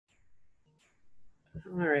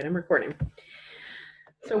All right, I'm recording.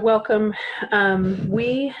 So welcome.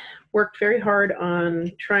 We worked very hard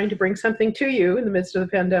on trying to bring something to you in the midst of the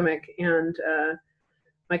pandemic, and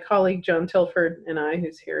my colleague John Tilford and I,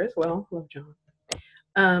 who's here as well, love John,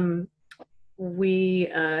 we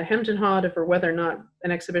hemmed and hawed over whether or not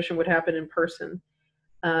an exhibition would happen in person,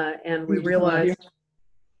 and we realized.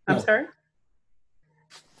 I'm sorry?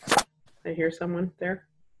 I hear someone there.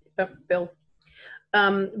 Oh, Bill.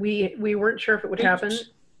 We weren't sure if it would happen.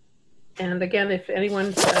 And again, if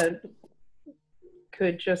anyone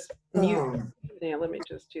could just mute. Yeah, let me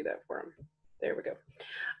just do that for him. There we go.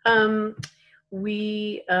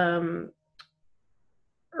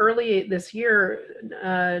 Early this year,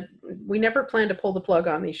 we never planned to pull the plug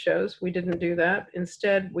on these shows. We didn't do that.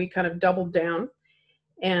 Instead, we kind of doubled down,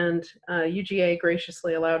 and UGA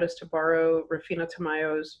graciously allowed us to borrow Rufino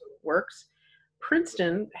Tamayo's works.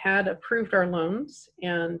 Princeton had approved our loans,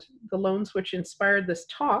 and the loans which inspired this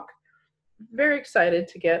talk. Very excited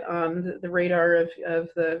to get on the radar of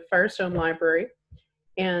the Firestone Library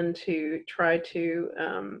and to try to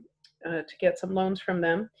get some loans from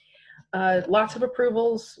them. Lots of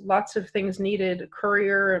approvals, lots of things needed,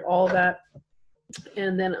 courier and all that.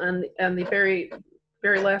 And then on the very,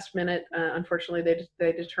 very last minute, unfortunately,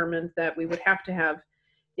 they determined that we would have to have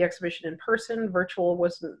the exhibition in person. Virtual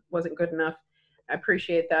wasn't good enough. I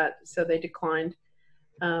appreciate that, so they declined.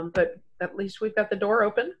 But at least we've got the door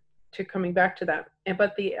open to coming back to that.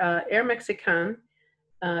 But the Air Mexicain,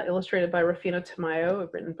 illustrated by Rufino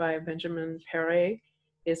Tamayo, written by Benjamin Péret,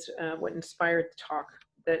 is what inspired the talk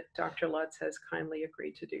that Dr. Lutz has kindly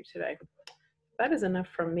agreed to do today. That is enough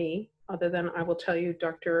from me, other than I will tell you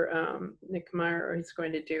Dr. Nick Meyer is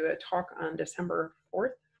going to do a talk on December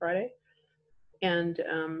 4th, Friday. And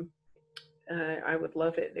I would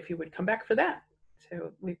love it if you would come back for that.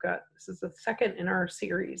 So this is the second in our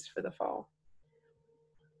series for the fall.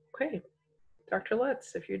 Okay, Dr.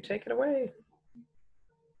 Lutz, if you'd take it away.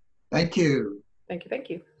 Thank you. Thank you, thank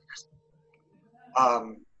you.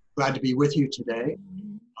 Glad to be with you today.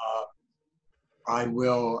 I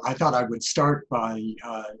thought I would start by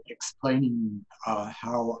explaining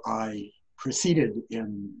how I proceeded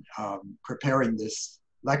in preparing this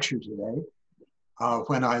lecture today.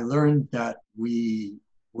 When I learned that we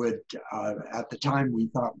would, at the time we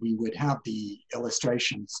thought we would have the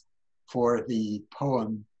illustrations for the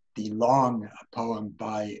poem, the long poem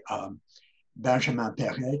by Benjamin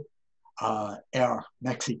Péret, Air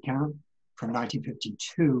Mexicain, from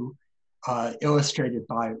 1952, illustrated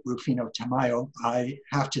by Rufino Tamayo. I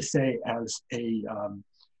have to say, as a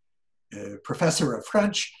professor of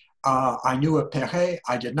French, I knew of Péret.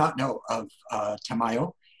 I did not know of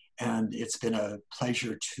Tamayo, and it's been a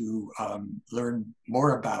pleasure to learn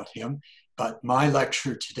more about him. But my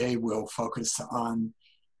lecture today will focus on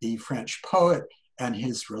the French poet and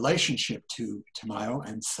his relationship to Tamayo.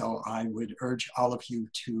 And so I would urge all of you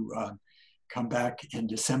to come back in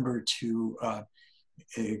December to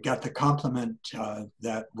get the compliment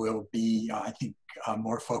that will be, I think,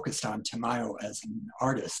 more focused on Tamayo as an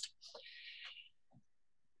artist.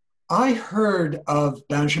 I heard of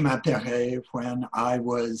Benjamin Péret when I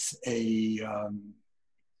was a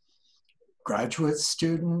graduate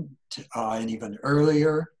student and even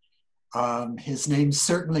earlier. His name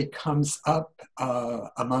certainly comes up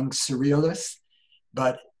among surrealists,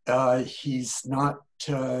 but he's not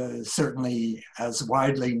certainly as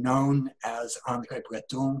widely known as André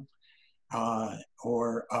Breton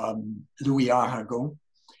or Louis Aragon.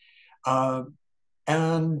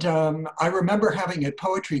 And I remember having a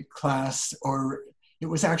poetry class, or it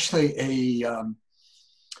was actually a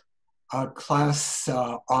class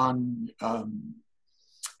on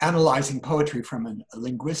analyzing poetry from a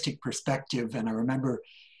linguistic perspective. And I remember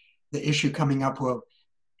the issue coming up, well,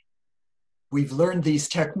 we've learned these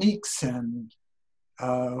techniques and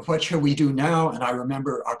what shall we do now? And I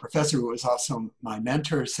remember our professor, who was also my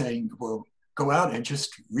mentor, saying, well, go out and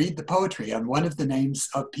just read the poetry. And one of the names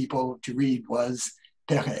of people to read was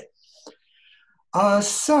Péret.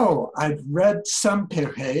 So I've read some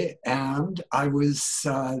Péret, and I was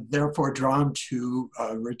therefore drawn to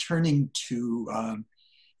returning to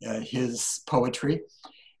his poetry.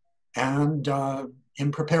 And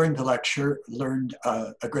in preparing the lecture, learned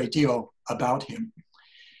a great deal about him.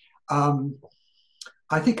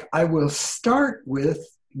 I think I will start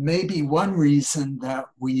with maybe one reason that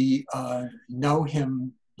we know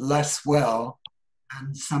him less well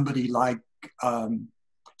than somebody like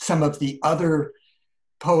some of the other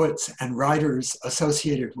poets and writers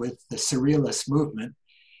associated with the surrealist movement.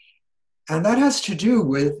 And that has to do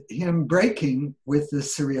with him breaking with the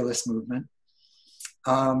surrealist movement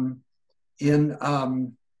in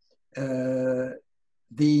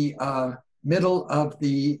the middle of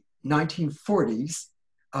the 1940s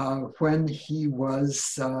when he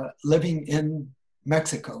was living in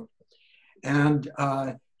Mexico. And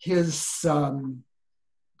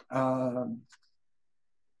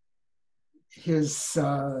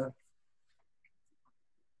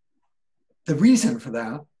the reason for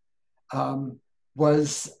that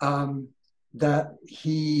was that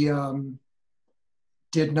he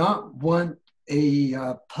did not want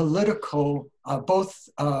a political, both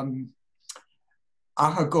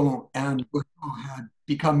Aragon and Bourbon had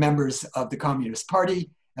become members of the Communist Party,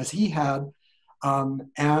 as he had,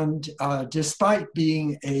 and despite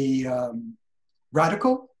being a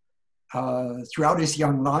radical throughout his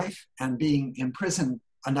young life and being imprisoned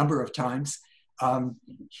a number of times,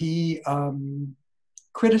 he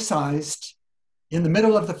criticized, in the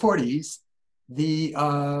middle of the 40s, the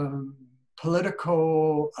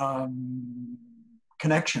political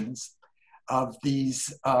connections of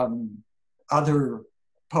these other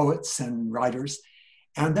poets and writers,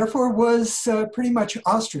 and therefore was pretty much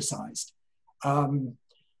ostracized.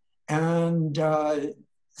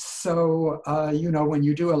 So, you know, when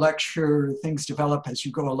you do a lecture, things develop as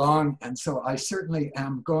you go along. And so I certainly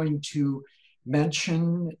am going to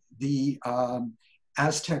mention the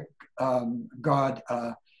Aztec god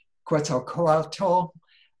Quetzalcoatl,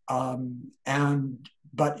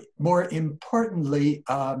 but more importantly,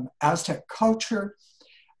 Aztec culture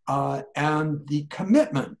and the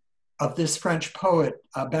commitment of this French poet,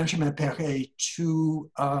 Benjamin Péret, to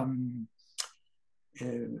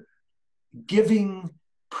giving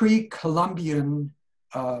pre-Columbian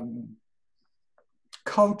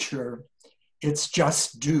culture its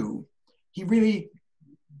just due. He really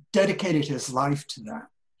dedicated his life to that.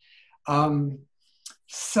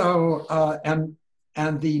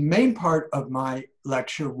 And the main part of my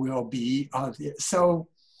lecture will be,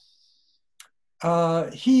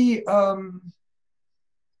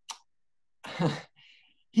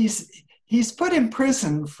 he's put in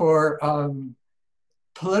prison for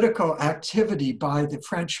political activity by the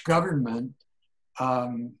French government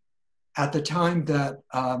at the time that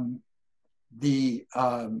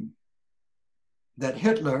that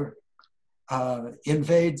Hitler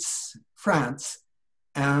invades France,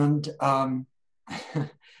 and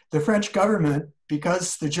the French government,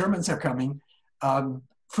 because the Germans are coming,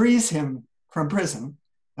 frees him from prison,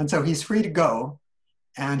 and so he's free to go,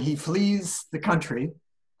 and he flees the country,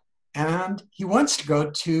 and he wants to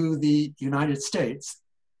go to the United States,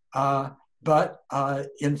 but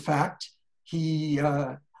in fact, he,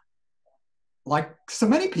 like so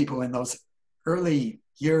many people in those early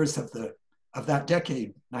years of that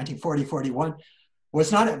decade, 1940, 41,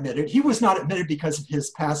 was not admitted. He was not admitted because of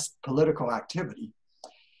his past political activity.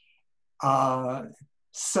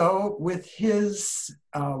 So with his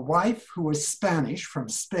wife, who was Spanish from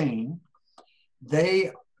Spain,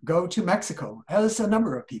 they go to Mexico, as a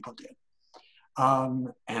number of people did.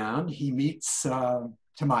 And he meets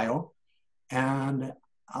Tamayo. And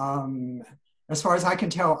as far as I can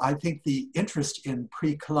tell, I think the interest in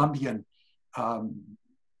pre-Columbian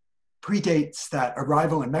predates that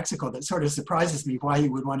arrival in Mexico. That sort of surprises me why he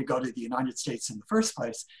would want to go to the United States in the first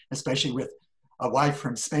place, especially with a wife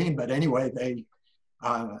from Spain. But anyway, they,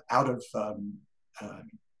 out of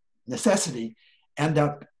necessity, end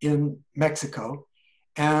up in Mexico.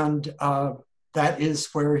 And that is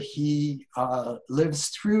where he lives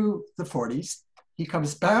through the 40s. He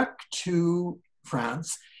comes back to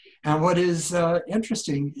France. And what is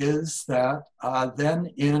interesting is that then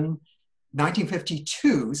in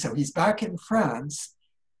 1952, so he's back in France,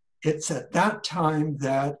 it's at that time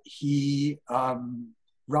that he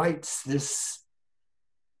writes this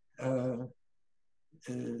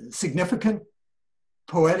significant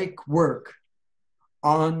poetic work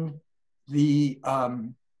on the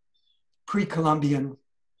pre-Columbian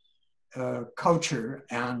culture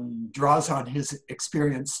and draws on his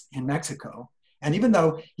experience in Mexico. And even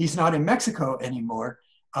though he's not in Mexico anymore,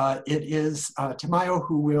 it is Tamayo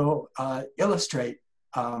who will illustrate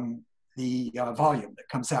the volume that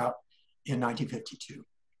comes out in 1952.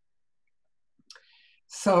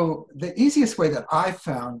 So the easiest way that I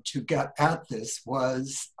found to get at this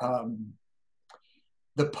was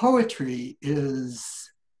the poetry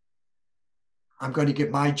is, I'm going to give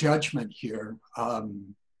my judgment here,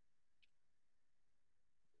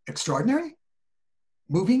 extraordinary,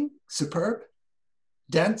 moving, superb,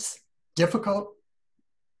 dense, difficult,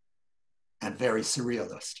 and very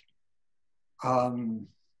surrealist. And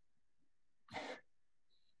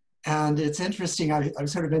it's interesting, I've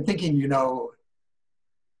sort of been thinking, you know,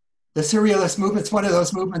 the surrealist movement's one of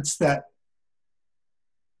those movements that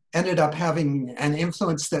ended up having an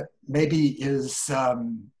influence that maybe is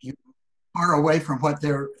far away from what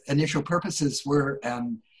their initial purposes were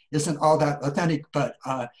and isn't all that authentic. But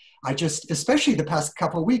I just, especially the past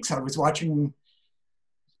couple of weeks, I was watching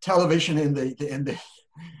television in the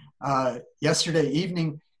yesterday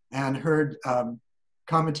evening and heard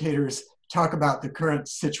commentators talk about the current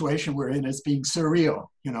situation we're in as being surreal.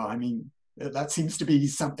 You know, I mean, that seems to be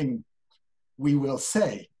something we will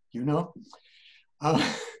say, you know.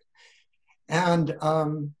 And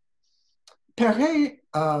Péret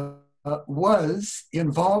was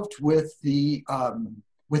involved with the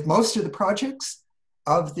with most of the projects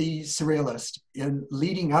of the surrealist in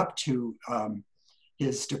leading up to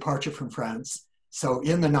his departure from France. So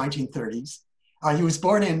in the 1930s, he was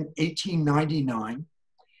born in 1899,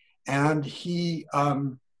 and he,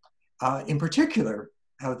 in particular,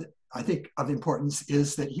 I think of importance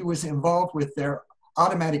is that he was involved with their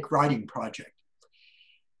automatic writing project.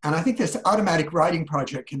 And I think this automatic writing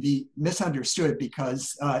project can be misunderstood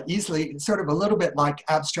because easily, it's sort of a little bit like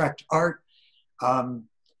abstract art.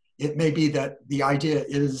 It may be that the idea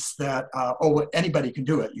is that, oh, anybody can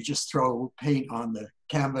do it. You just throw paint on the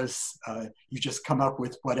canvas. You just come up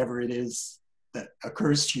with whatever it is that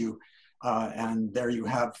occurs to you. And there you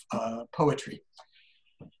have poetry.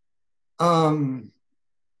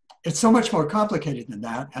 It's so much more complicated than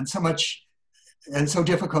that, and so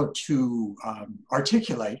difficult to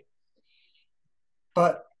articulate.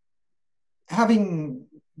 But having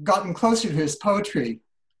gotten closer to his poetry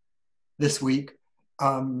this week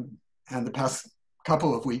and the past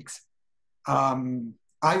couple of weeks,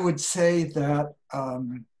 I would say that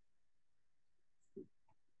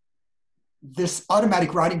this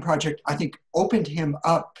automatic writing project, I think, opened him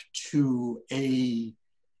up to a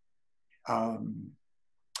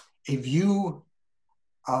view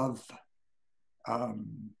of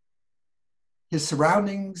his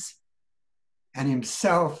surroundings and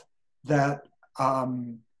himself that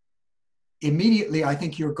immediately I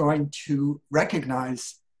think you're going to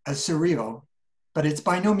recognize as surreal, but it's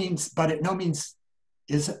by no means, but it no means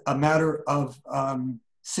is a matter of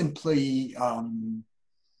simply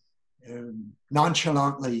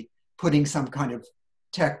nonchalantly putting some kind of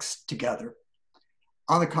text together.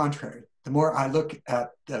 On the contrary, the more I look at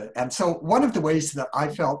and so one of the ways that I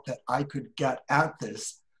felt that I could get at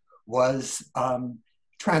this was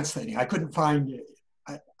translating. I couldn't find,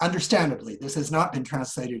 understandably, this has not been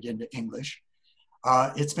translated into English.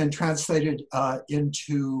 It's been translated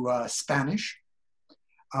into Spanish,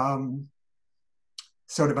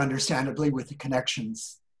 sort of understandably with the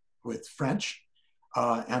connections with French,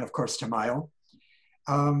 and of course Tamayo.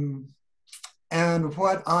 And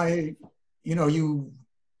what I, you know,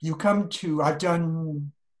 you come to, I've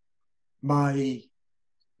done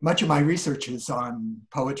much of my research is on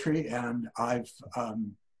poetry, and I've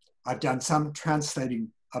done some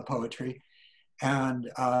translating of poetry. And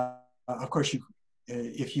of course,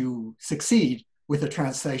 if you succeed with a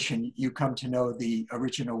translation, you come to know the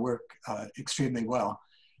original work extremely well,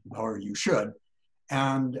 or you should.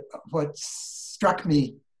 And what struck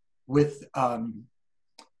me with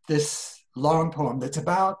this long poem that's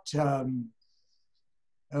about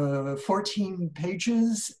 14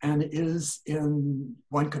 pages and is in,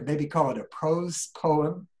 one could maybe call it a prose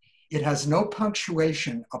poem. It has no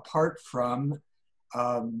punctuation apart from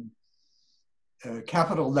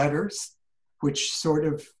capital letters, which sort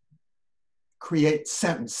of create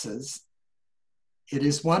sentences. It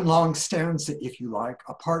is one long stanza, if you like,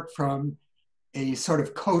 apart from a sort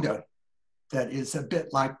of coda that is a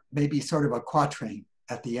bit like maybe sort of a quatrain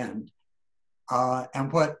at the end.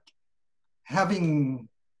 And what, having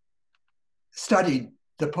studied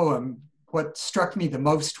the poem, what struck me the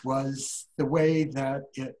most was the way that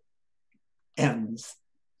it ends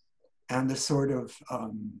and the sort of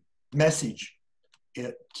message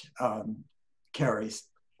it carries.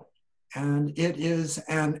 And it is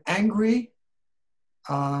an angry,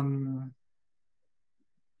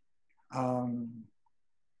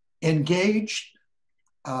 engaged,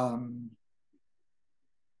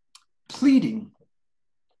 pleading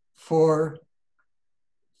for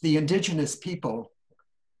the indigenous people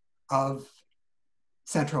of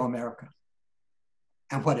Central America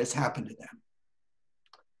and what has happened to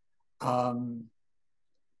them.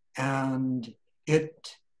 And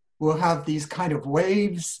it will have these kind of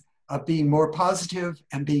waves of being more positive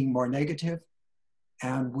and being more negative,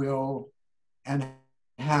 and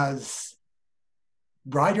has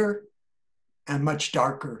brighter and much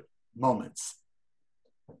darker moments.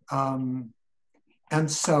 And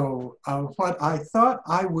so what I thought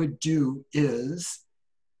I would do is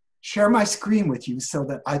share my screen with you so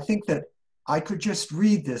that I think that I could just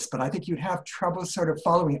read this, but I think you'd have trouble sort of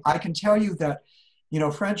following. I can tell you that you know,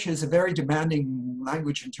 French is a very demanding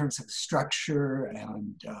language in terms of structure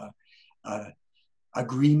and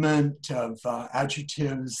agreement of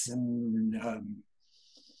adjectives and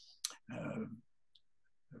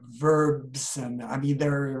verbs. And I mean,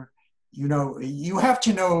 they're, you know, you have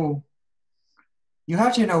to know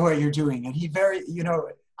what you're doing. And he very, you know,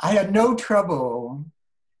 I had no trouble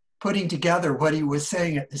putting together what he was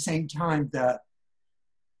saying at the same time that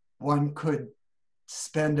one could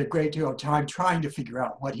spend a great deal of time trying to figure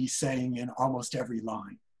out what he's saying in almost every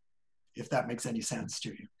line, if that makes any sense to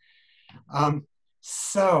you.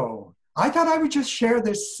 So I thought I would just share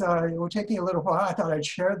this. It will take me a little while. I thought I'd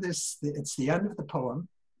share this. It's the end of the poem.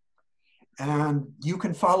 And you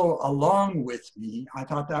can follow along with me. I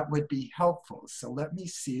thought that would be helpful. So let me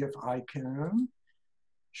see if I can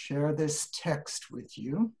share this text with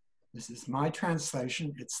you. This is my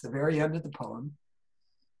translation. It's the very end of the poem.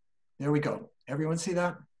 There we go. Everyone see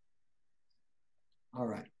that? All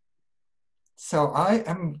right. So I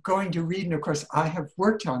am going to read, and of course I have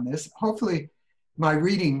worked on this. Hopefully my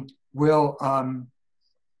reading will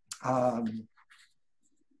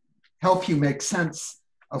help you make sense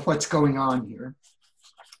of what's going on here.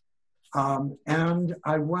 And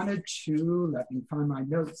I wanted to, let me find my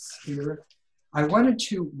notes here. I wanted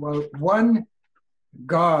to, well, one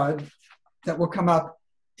god that will come up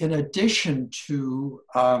in addition to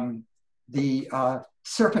the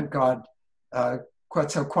serpent god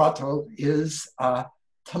Quetzalcoatl is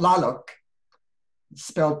Tlaloc,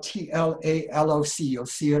 spelled T-L-A-L-O-C. You'll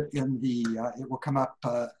see it in the, it will come up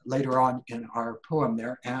later on in our poem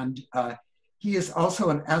there. And he is also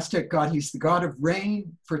an Aztec god. He's the god of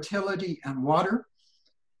rain, fertility, and water,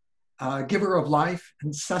 giver of life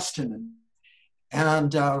and sustenance.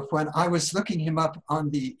 And when I was looking him up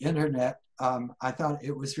on the internet, I thought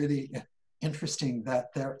it was really interesting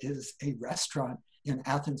that there is a restaurant in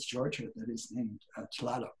Athens, Georgia that is named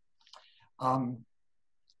Tlaloc.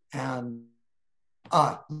 And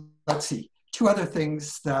let's see, two other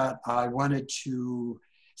things that I wanted to,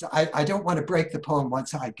 so I don't want to break the poem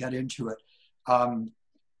once I get into it.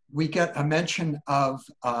 We get a mention of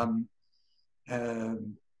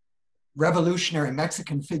revolutionary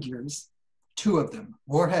Mexican figures, two of them,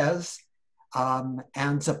 Juarez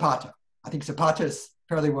and Zapata. I think Zapata is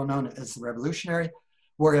fairly well known as the revolutionary,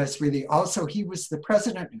 whereas really also he was the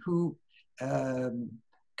president who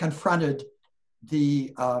confronted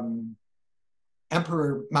the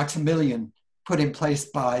Emperor Maximilian put in place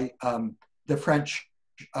by the French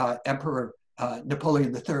Emperor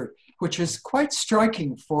Napoleon III, which is quite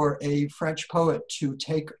striking for a French poet to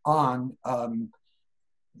take on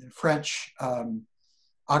French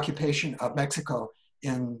occupation of Mexico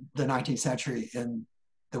in the 19th century in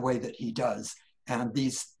the way that he does. And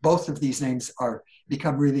both of these names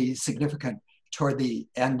become really significant toward the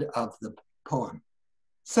end of the poem.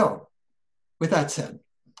 So with that said,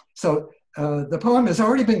 so the poem has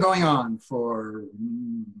already been going on for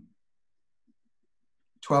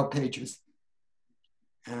 12 pages.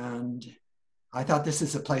 And I thought this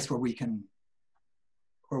is a place where we could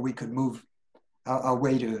move a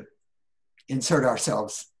way to insert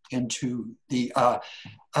ourselves into the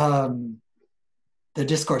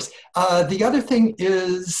discourse. The other thing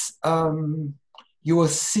is you will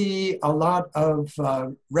see a lot of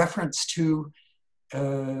reference to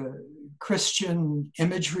Christian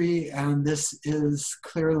imagery, and this is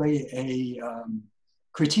clearly a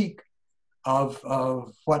critique of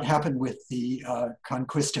what happened with the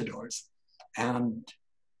conquistadors and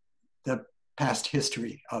the past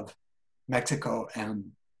history of Mexico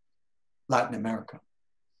and Latin America.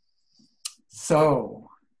 So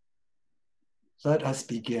let us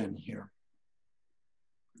begin here.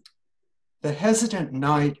 The hesitant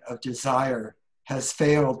night of desire has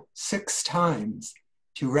failed 6 times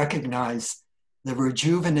to recognize the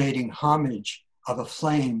rejuvenating homage of a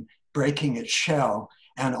flame breaking its shell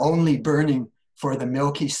and only burning for the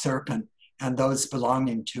milky serpent and those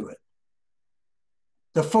belonging to it.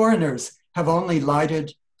 The foreigners have only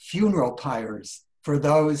lighted funeral pyres for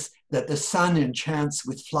those that the sun enchants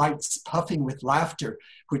with flights puffing with laughter,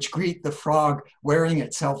 which greet the frog wearing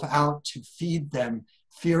itself out to feed them,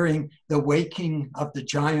 fearing the waking of the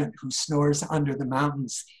giant who snores under the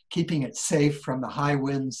mountains, keeping it safe from the high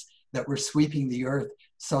winds that were sweeping the earth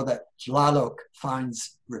so that Tlaloc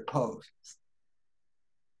finds repose.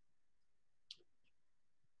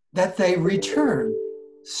 That they return,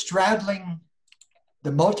 straddling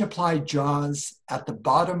the multiplied jaws at the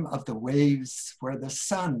bottom of the waves where the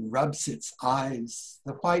sun rubs its eyes,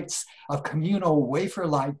 the whites of communal wafer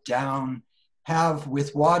light down have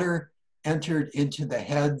with water entered into the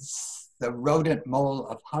heads, the rodent mole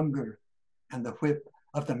of hunger and the whip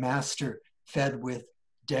of the master fed with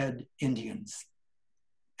dead Indians.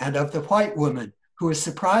 And of the white woman who is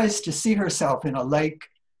surprised to see herself in a lake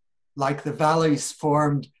like the valleys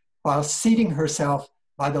formed while seating herself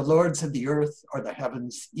by the lords of the earth or the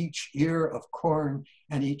heavens. Each ear of corn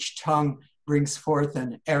and each tongue brings forth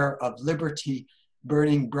an air of liberty,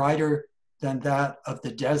 burning brighter than that of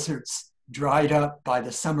the deserts, dried up by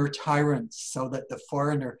the summer tyrants, so that the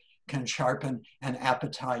foreigner can sharpen an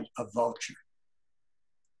appetite of vulture.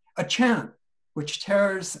 A chant which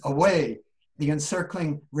tears away the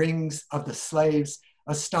encircling rings of the slaves,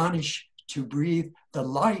 astonished to breathe the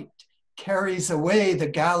light, carries away the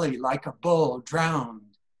galley like a bull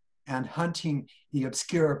drowned, and hunting the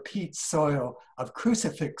obscure peat soil of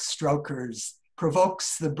crucifix strokers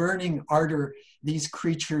provokes the burning ardor these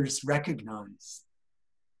creatures recognize.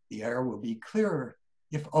 The air will be clearer,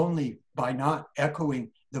 if only by not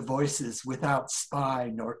echoing the voices without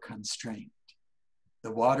spy nor constraint.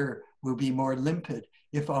 The water will be more limpid,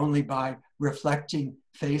 if only by reflecting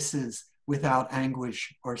faces without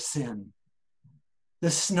anguish or sin.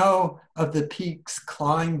 The snow of the peaks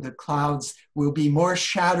clawing the clouds will be more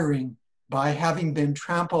shattering by having been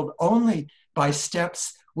trampled only by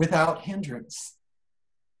steps without hindrance.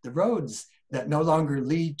 The roads that no longer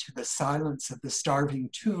lead to the silence of the starving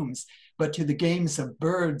tombs, but to the games of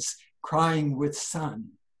birds crying with sun.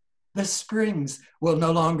 The springs will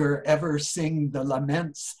no longer ever sing the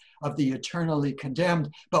laments of the eternally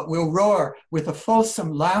condemned, but will roar with a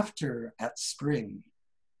fulsome laughter at spring.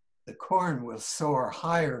 The corn will soar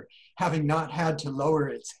higher, having not had to lower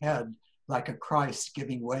its head like a Christ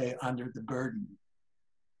giving way under the burden.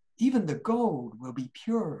 Even the gold will be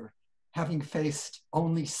pure, having faced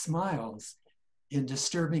only smiles in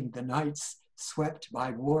disturbing the nights swept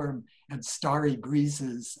by warm and starry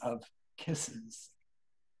breezes of kisses.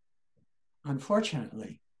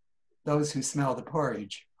 Unfortunately, those who smell the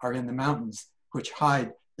porridge are in the mountains, which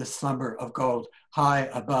hide the slumber of gold. High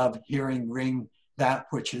above hearing ring that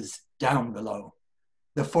which is down below.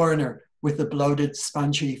 The foreigner with the bloated,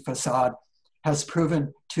 spongy facade has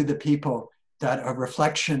proven to the people that a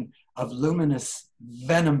reflection of luminous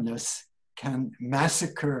venomness can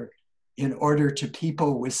massacre in order to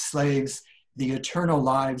people with slaves the eternal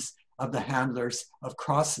lives of the handlers of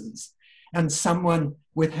crosses. And someone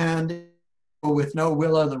with hand with no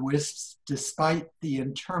will-o'-the-wisps, despite the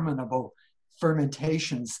interminable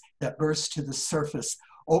fermentations that burst to the surface,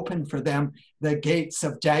 open for them the gates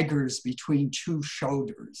of daggers between two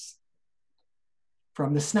shoulders.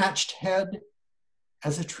 From the snatched head,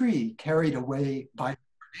 as a tree carried away by a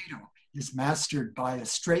tornado is mastered by a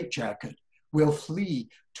straitjacket, will flee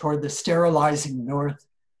toward the sterilizing north,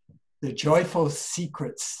 the joyful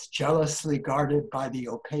secrets jealously guarded by the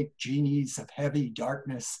opaque genies of heavy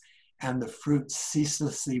darkness, and the fruits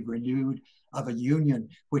ceaselessly renewed of a union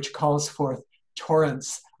which calls forth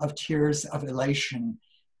torrents of tears of elation,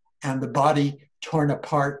 and the body torn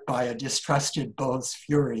apart by a distrusted bull's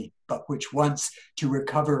fury, but which wants to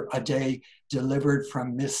recover a day delivered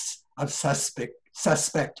from mists of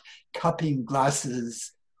suspect cupping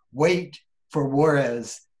glasses, wait for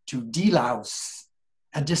Juarez to delouse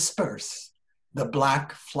and disperse the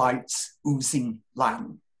black flights oozing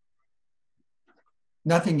Latin.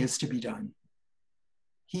 Nothing is to be done.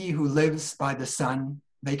 He who lives by the sun,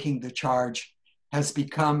 making the charge, has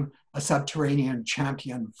become a subterranean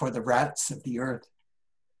champion for the rats of the earth,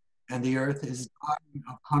 and the earth is dying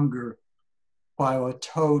of hunger while a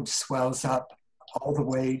toad swells up all the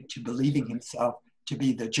way to believing himself to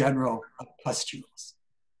be the general of pustules.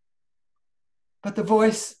 But the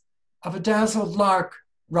voice of a dazzled lark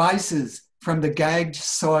rises from the gagged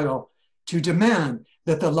soil to demand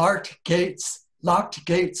that the locked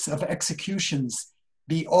gates of executions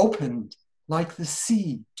be opened like the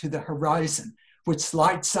sea to the horizon, which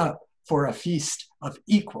lights up for a feast of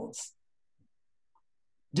equals.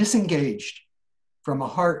 Disengaged from a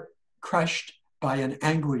heart crushed by an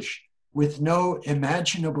anguish with no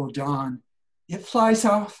imaginable dawn, it flies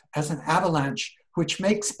off as an avalanche which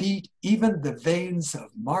makes beat even the veins of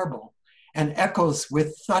marble and echoes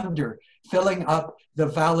with thunder, filling up the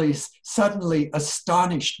valleys, suddenly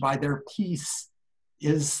astonished by their peace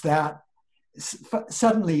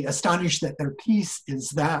suddenly astonished that their peace is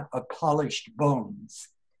that of polished bones.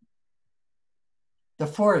 The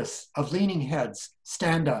forests of leaning heads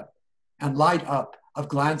stand up and light up of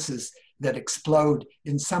glances that explode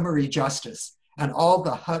in summary justice, and all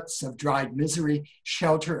the huts of dried misery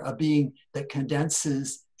shelter a being that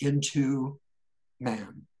condenses into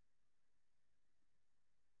man.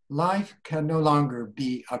 Life can no longer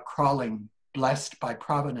be a crawling, blessed by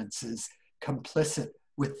providences, complicit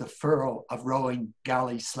with the furl of rowing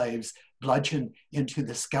galley slaves, bludgeoned into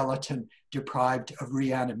the skeleton, deprived of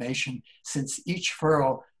reanimation, since each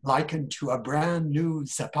furl, likened to a brand new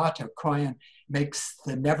Zapata coin, makes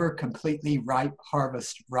the never completely ripe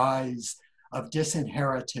harvest rise of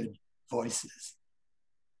disinherited voices.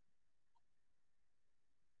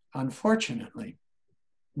 Unfortunately,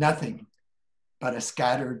 nothing but a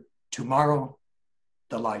scattered tomorrow,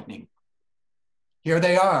 the lightning. Here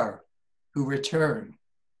they are, who return,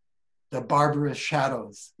 the barbarous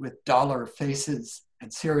shadows with dollar faces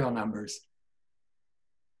and serial numbers.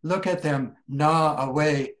 Look at them gnaw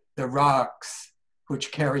away the rocks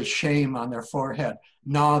which carry shame on their forehead,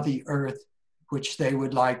 gnaw the earth which they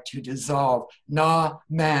would like to dissolve, gnaw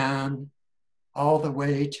man all the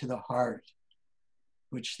way to the heart,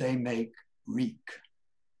 which they make reek.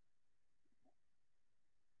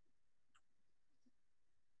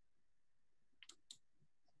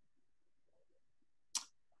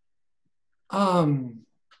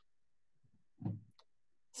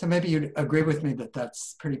 So maybe you'd agree with me that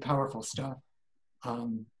that's pretty powerful stuff.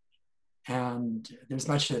 And there's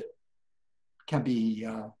much that can be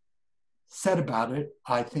said about it.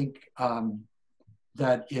 I think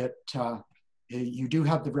that you do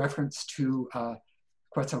have the reference to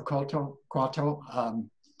Quetzalcoatl,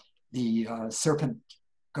 the serpent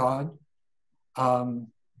god. I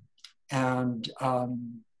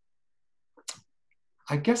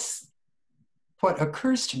guess what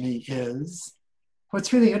occurs to me is,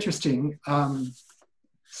 what's really interesting,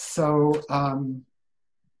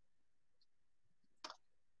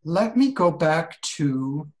 let me go back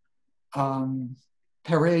to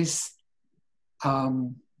Péret's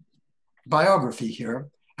biography here.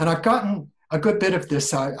 And I've gotten a good bit of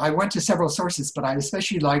this. I went to several sources, but I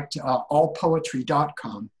especially liked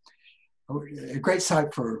allpoetry.com, a great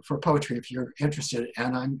site for poetry if you're interested.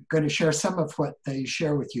 And I'm going to share some of what they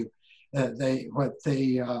share with you, what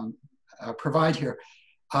they provide here.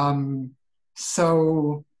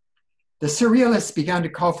 So the surrealists began to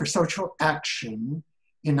call for social action.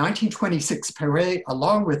 In 1926, Péret,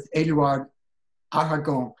 along with Éluard,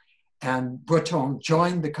 Aragon, and Breton,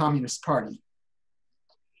 joined the Communist Party.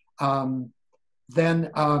 From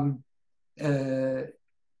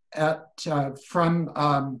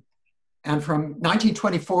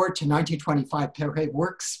 1924 to 1925, Péret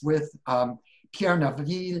works with Pierre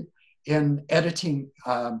Naville in editing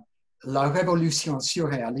La Révolution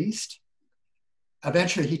surréaliste.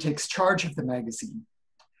 Eventually, he takes charge of the magazine.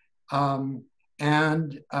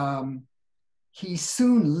 He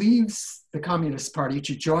soon leaves the Communist Party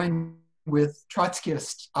to join with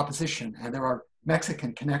Trotskyist opposition, and there are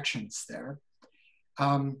Mexican connections there.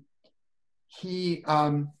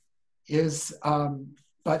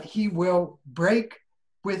 But he will break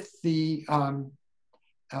with the other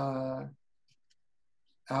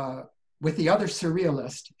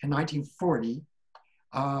surrealist in 1940.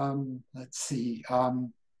 Let's see.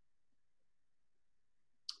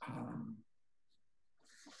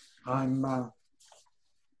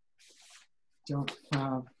 Don't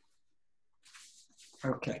have.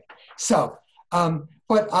 Okay. So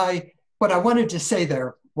what I wanted to say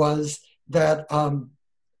there was that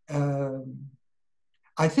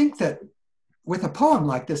I think that with a poem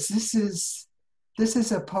like this, this is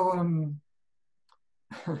a poem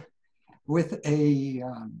with a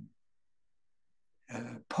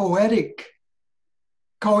poetic,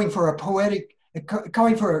 calling for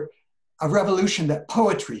a revolution that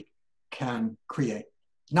poetry can create,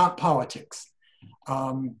 not politics.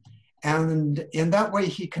 And in that way,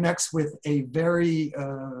 he connects with a very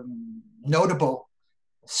notable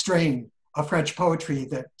strain of French poetry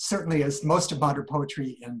that certainly, as most of modern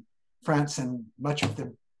poetry in France and much of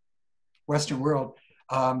the Western world,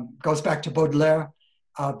 goes back to Baudelaire,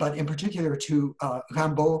 but in particular to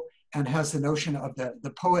Rimbaud, and has the notion of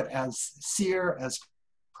the poet as seer, as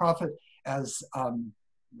prophet, as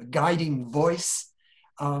guiding voice,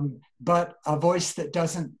 but a voice that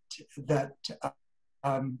doesn't,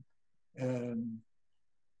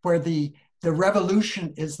 where the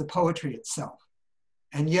revolution is the poetry itself.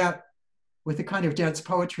 And yet, with the kind of dense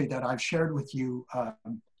poetry that I've shared with you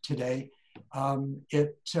today,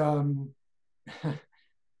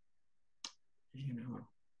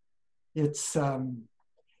 it's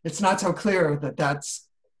not so clear that that's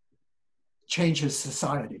changes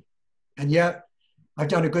society. And yet, I've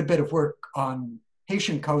done a good bit of work on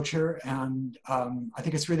Haitian culture, and I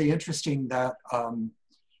think it's really interesting that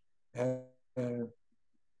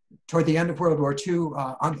toward the end of World War II,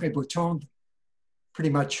 André Breton, pretty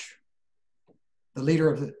much the leader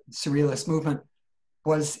of the surrealist movement,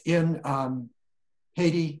 was in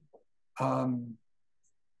Haiti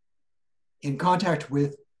in contact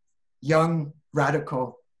with young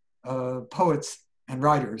radical poets and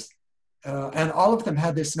writers. And all of them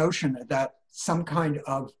had this notion that some kind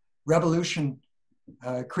of revolution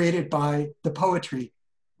created by the poetry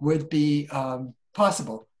would be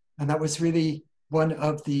possible. And that was really one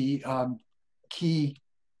of the key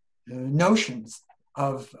notions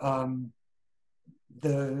of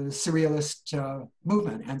the surrealist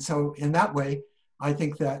movement. And so in that way, I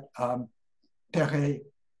think that Péret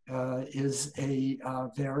is a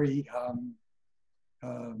very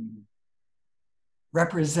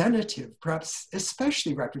representative, perhaps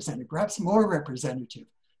especially representative, perhaps more representative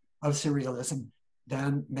of surrealism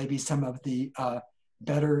than maybe some of the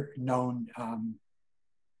better known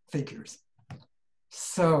figures.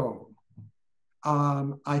 So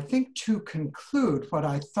I think to conclude, what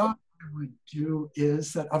I thought I would do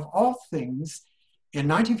is that of all things, in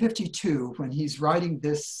 1952, when he's writing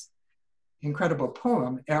this incredible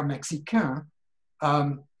poem, Air Mexicain,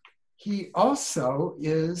 he also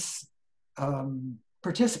is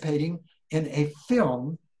participating in a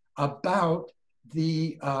film about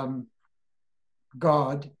the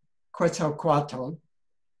god Quetzalcoatl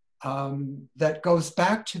that goes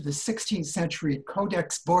back to the 16th century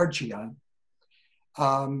Codex Borgia.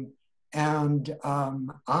 I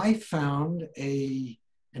found a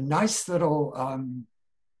nice little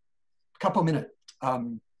couple-minute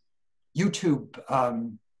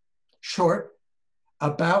YouTube short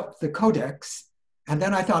about the Codex. And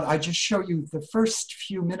then I thought I'd just show you the first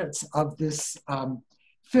few minutes of this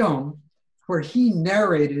film where he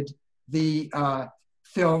narrated the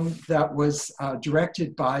film that was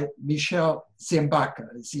directed by Michael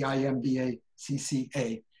Zimbacca,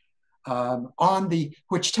 Z-I-M-B-A-C-C-A,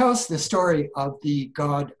 which tells the story of the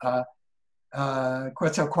god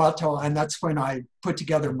Quetzalcoatl. And that's when I put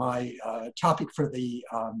together my topic for the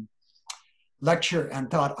lecture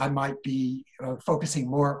and thought I might be focusing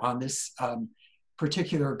more on this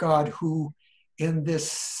particular god who in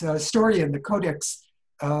this story in the Codex,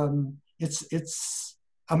 it's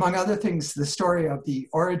among other things, the story of the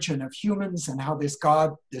origin of humans and how this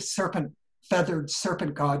god, this serpent, feathered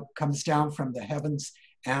serpent god comes down from the heavens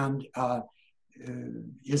and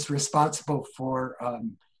is responsible for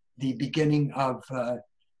the beginning of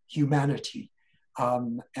humanity.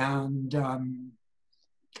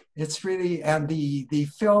 It's really, and the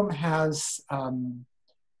film has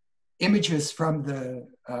images from the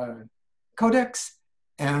Codex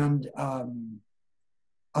and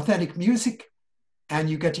authentic music, and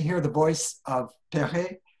you get to hear the voice of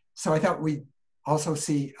Péret. So I thought we'd also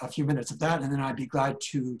see a few minutes of that, and then I'd be glad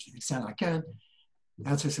to the extent I can,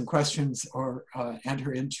 answer some questions or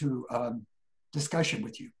enter into discussion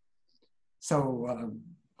with you. So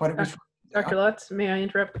why don't we... Dr. Lutz, may I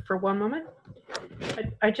interrupt for one moment?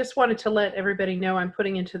 I just wanted to let everybody know I'm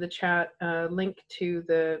putting into the chat a link to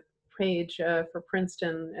the page for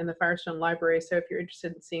Princeton and the Firestone Library. So if you're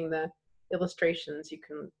interested in seeing the illustrations, you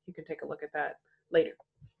can take a look at that later.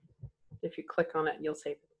 If you click on it, you'll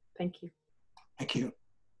save it. Thank you. Thank you.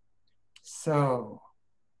 So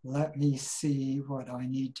let me see what I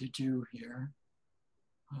need to do here.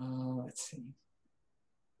 Let's see.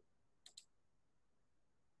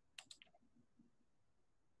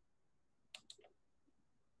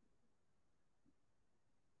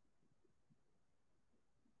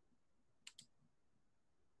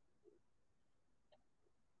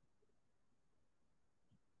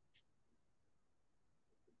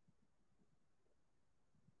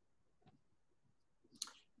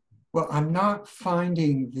 Well, I'm not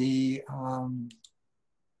finding the, well,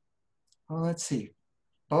 let's see.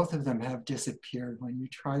 Both of them have disappeared. When you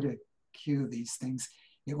try to queue these things,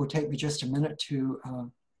 it will take me just a minute to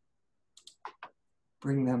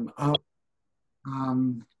bring them up.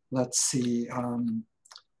 Let's see.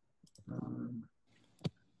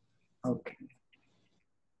 Okay.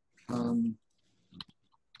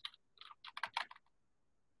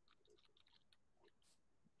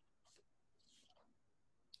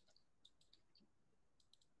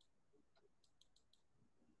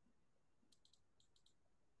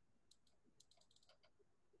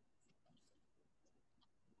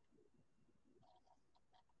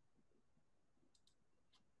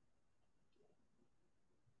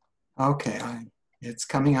 Okay, it's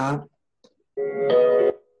coming out.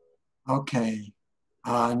 Okay,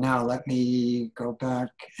 now let me go back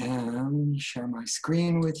and share my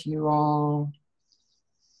screen with you all.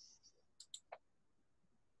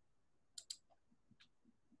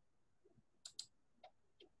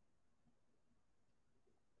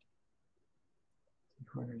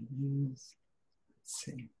 Where it is. Let's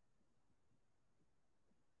see.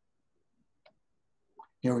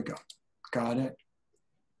 Here we go. Got it.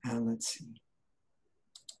 And let's see.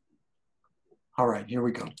 All right, here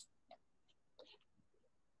we go.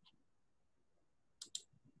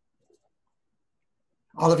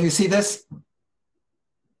 All of you see this?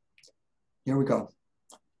 Here we go.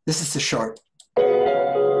 This is the short.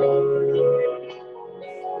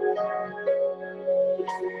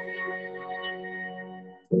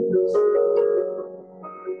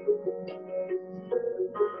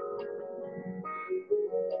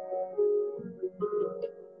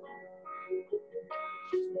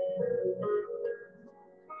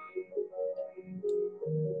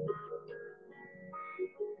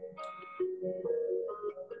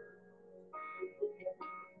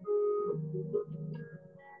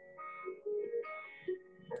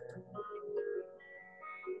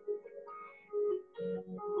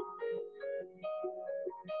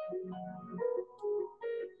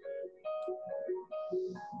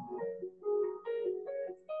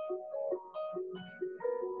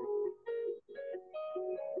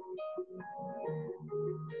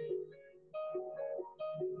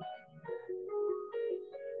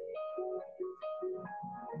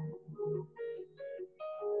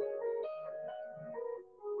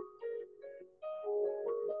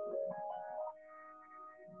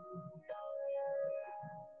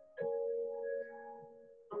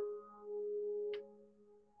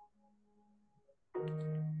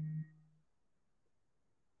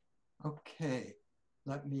 Okay,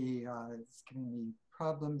 let me, it's giving me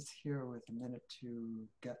problems here with a minute to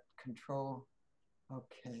get control.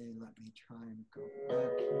 Okay, let me try and go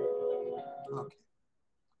back here. Okay,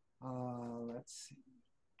 let's see.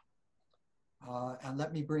 And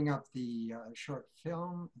let me bring up the short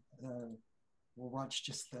film. We'll watch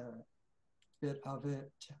just a bit of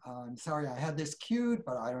it. I'm sorry I had this queued,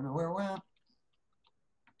 but I don't know where it went.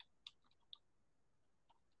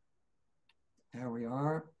 There we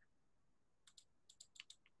are.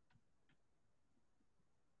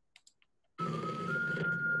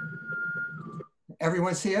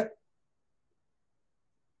 Everyone see it?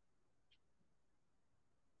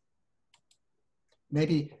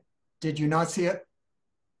 Maybe, did you not see it?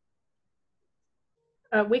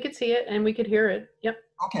 We could see it and we could hear it. Yep.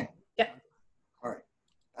 Okay. Yep. All right,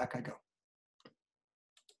 back I go.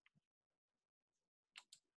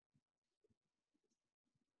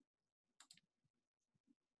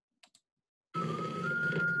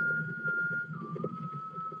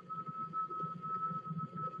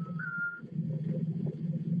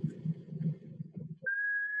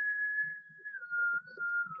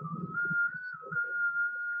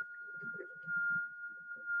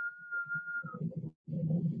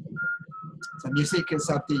 The music is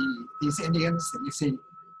of these Indians that you see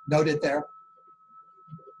noted there.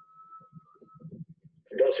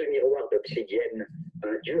 Dans ce miroir d'obsidienne,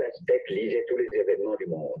 un dieu aztèque lisait tous les événements du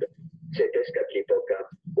monde. C'était Tezcatlipoca,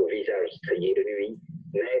 au visage strié de nuit,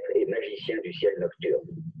 maître et magicien du ciel nocturne.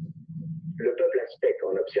 Le peuple aztèque,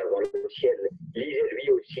 en observant le ciel, lisait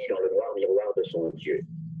lui aussi dans le noir miroir de son dieu.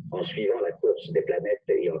 En suivant la course des planètes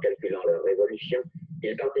et en calculant leur révolution,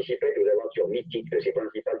 il participait aux aventures mythiques de ses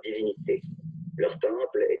principales divinités. Leurs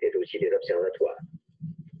temples étaient aussi des observatoires.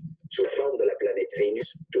 Sous forme de la planète Vénus,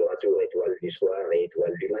 tour à tour étoile du soir et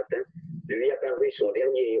étoile du matin, lui apparut son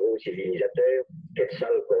dernier héros civilisateur,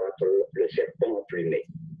 Quetzalcoatl, le serpent emplumé.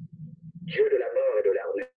 Dieu de la mort et de la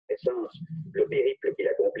renaissance, le périple qu'il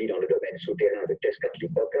accomplit dans le domaine souterrain de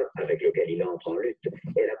Tezcatlipoca, avec lequel il entre en lutte,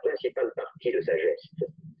 est la principale partie de sa geste.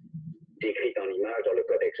 Décrite en images dans le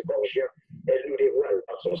Codex Borgia, elle nous dévoile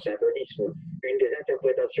par son symbolisme une des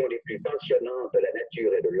interprétations les plus passionnantes de la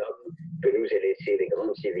nature et de l'homme que nous aient laissé les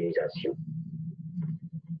grandes civilisations.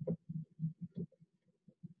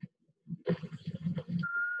 Du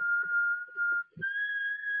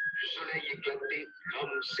soleil éclaté,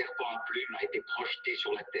 l'homme serpent à plumes a été projeté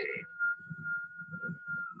sur la terre.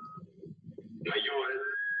 Mayoel,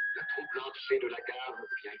 la troublante fée de la cave,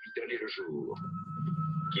 vient lui donner le jour.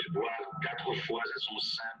 Qu'il boive 4 fois à son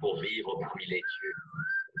sein pour vivre parmi les dieux.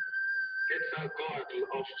 Quetzalcoatl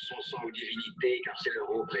offre son sang aux divinités car c'est leur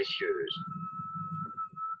eau précieuse.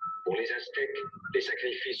 Pour les Aztèques, les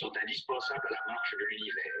sacrifices sont indispensables à la marche de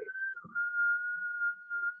l'univers.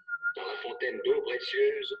 Dans la fontaine d'eau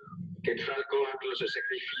précieuse, Quetzalcoatl se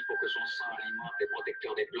sacrifie pour que son sang alimente les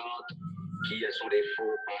protecteurs des plantes qui, à son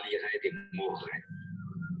défaut, pâliraient et mourraient.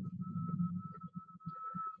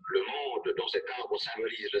 Le monde dont cet arbre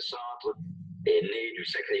symbolise le centre est né du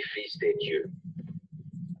sacrifice des dieux.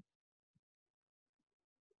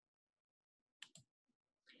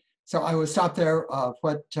 So I will stop there.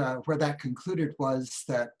 Where that concluded was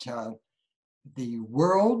that the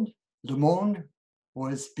world, le monde,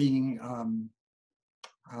 was being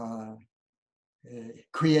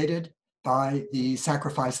created by the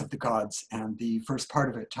sacrifice of the gods. And the first part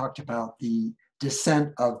of it talked about the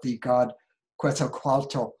descent of the god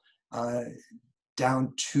Quetzalcoatl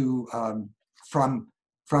down to from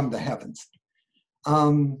the heavens.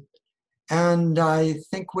 And I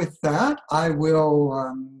think with that, I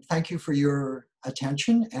will thank you for your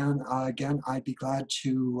attention. And again, I'd be glad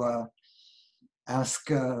to ask,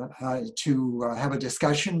 to have a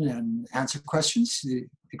discussion and answer questions to the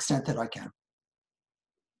extent that I can.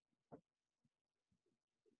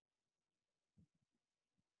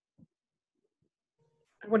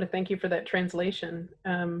 I want to thank you for that translation.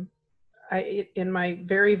 In my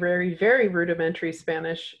very, very, very rudimentary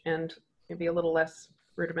Spanish and maybe a little less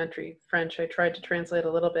rudimentary French, I tried to translate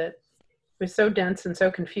a little bit. It was so dense and so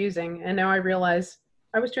confusing. And now I realize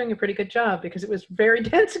I was doing a pretty good job because it was very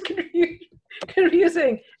dense and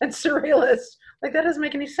confusing and surrealist. Like, that doesn't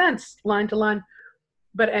make any sense line to line.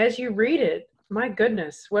 But as you read it, my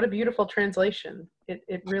goodness, what a beautiful translation.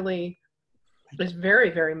 It really is very,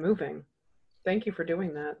 very moving. Thank you for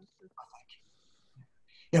doing that.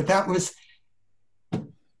 Yeah, that was,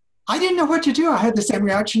 I didn't know what to do. I had the same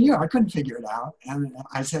reaction you. I couldn't figure it out. And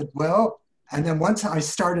I said, well, and then once I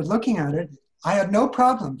started looking at it, I had no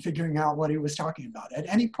problem figuring out what he was talking about at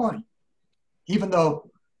any point, even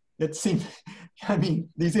though it seemed, I mean,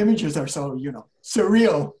 these images are so, you know,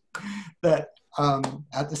 surreal that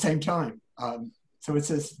at the same time. So it's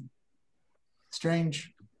this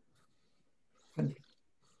strange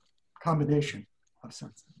combination of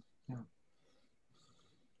sorts. Yeah.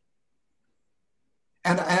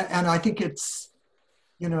 And I think it's,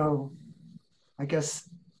 you know, I guess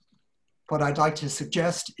what I'd like to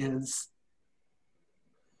suggest is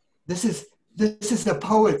this is the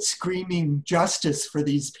poet screaming justice for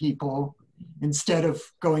these people instead of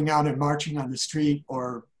going out and marching on the street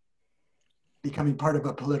or becoming part of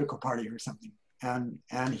a political party or something.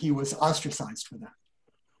 And he was ostracized for that.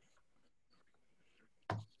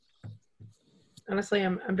 Honestly,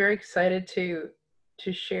 I'm very excited to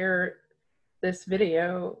share this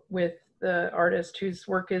video with the artist whose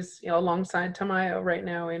work is, you know, alongside Tamayo right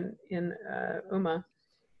now in OUMA,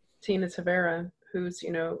 Tina Tavera, who's,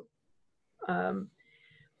 you know,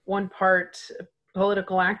 one part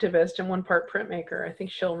political activist and one part printmaker. I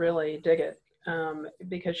think she'll really dig it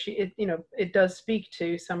because you know, it does speak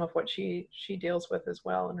to some of what she deals with as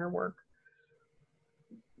well in her work.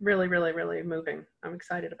 Really, really, really moving. I'm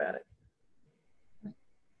excited about it.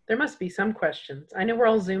 There must be some questions. I know we're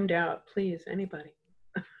all zoomed out. Please, anybody.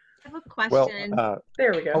 I have a question. Well,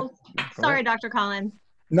 there we go. Sorry, Dr. Collins.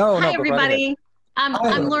 No, Hi, no, everybody. Hi.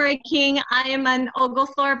 I'm Laura King. I am an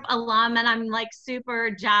Oglethorpe alum, and I'm like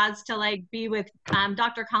super jazzed to like be with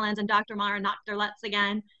Dr. Collins and Dr. Maher and Dr. Lutz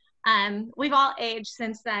again. We've all aged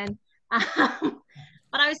since then, but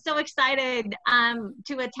I was so excited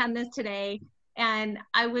to attend this today, and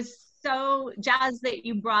I was so jazzed that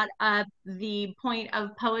you brought up the point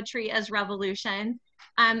of poetry as revolution.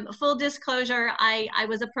 Full disclosure, I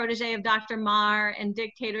was a protege of Dr. Maher and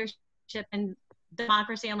dictatorship and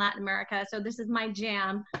democracy in Latin America, so this is my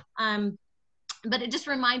jam. But it just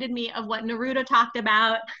reminded me of what Neruda talked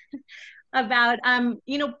about,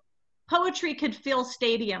 you know, poetry could fill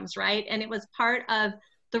stadiums, right? And it was part of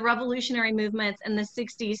the revolutionary movements in the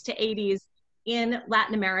 60s to 80s in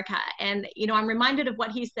Latin America. And, you know, I'm reminded of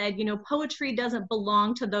what he said, you know, poetry doesn't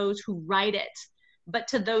belong to those who write it, but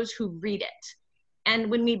to those who read it.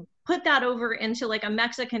 And when we put that over into like a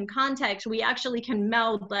Mexican context, we actually can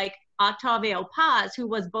meld like Octavio Paz, who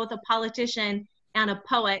was both a politician and a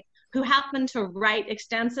poet, who happened to write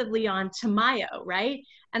extensively on Tamayo, right?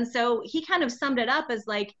 And so he kind of summed it up as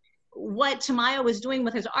like what Tamayo was doing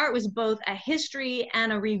with his art was both a history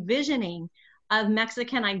and a revisioning of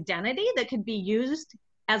Mexican identity that could be used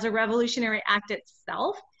as a revolutionary act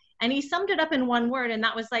itself. And he summed it up in one word, and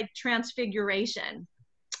that was like transfiguration.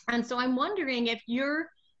 And so I'm wondering if you're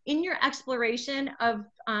in your exploration of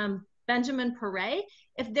Benjamin Péret,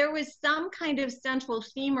 if there was some kind of central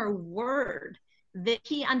theme or word that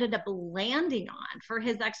he ended up landing on for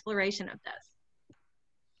his exploration of this.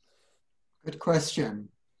 Good question.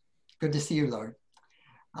 Good to see you, Laura.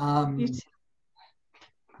 You too.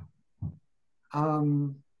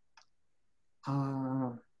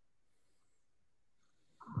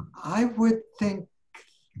 I would think,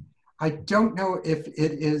 I don't know if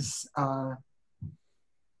it is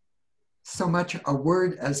so much a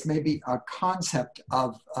word as maybe a concept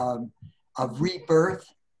of rebirth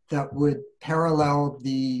that would parallel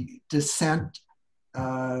the descent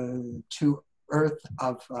to earth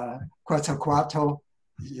of Quetzalcoatl,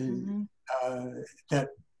 that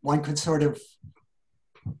one could sort of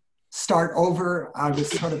start over. I was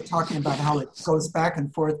sort of talking about how it goes back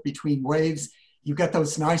and forth between waves. You get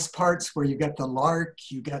those nice parts where you get the lark,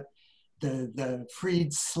 you get the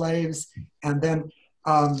freed slaves, and then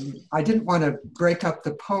I didn't want to break up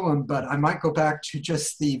the poem, but I might go back to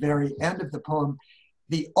just the very end of the poem.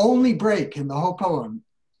 The only break in the whole poem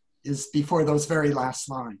is before those very last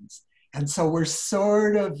lines. And so we're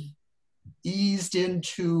sort of eased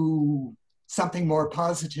into something more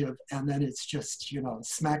positive, and then it's just, you know,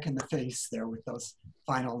 smack in the face there with those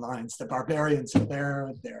final lines. The barbarians are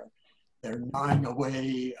there, they're gnawing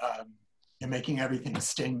away, they're making everything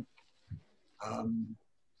stink.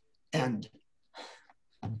 And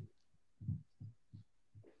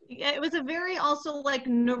it was a very also like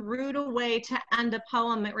Neruda way to end a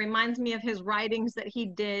poem. It reminds me of his writings that he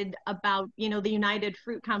did about, you know, the United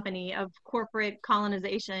Fruit Company, of corporate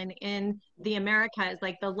colonization in the Americas.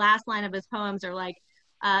 Like the last line of his poems are like,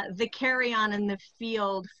 the carrion in the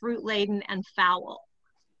field, fruit laden and foul.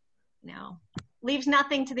 You know, leaves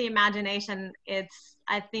nothing to the imagination. It's,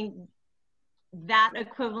 I think, that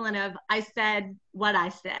equivalent of I said what I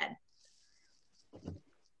said.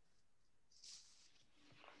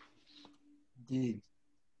 Indeed.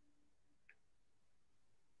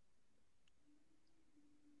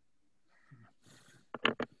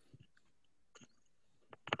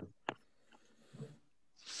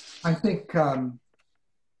 I think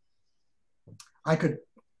I could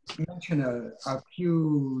mention a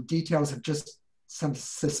few details of just some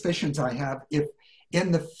suspicions I have. If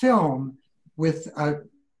in the film with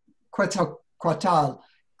Quetzalcoatl,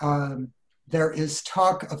 there is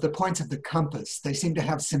talk of the points of the compass. They seem to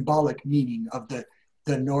have symbolic meaning of the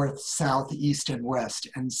north, south, east, and west.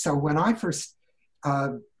 And so when I first,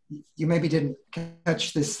 you maybe didn't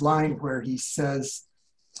catch this line where he says,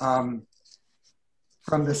 from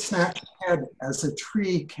the snatched head as a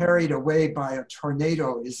tree carried away by a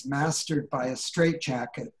tornado is mastered by a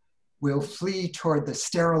straitjacket, will flee toward the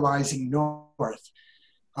sterilizing north.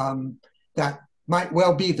 That might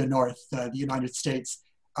well be the north, the United States.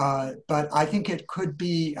 But I think it could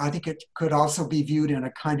be, I think it could also be viewed in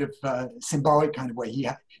a kind of symbolic kind of way.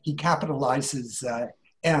 He capitalizes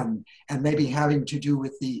M, and maybe having to do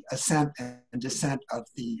with the ascent and descent of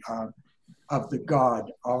the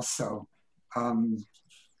god also.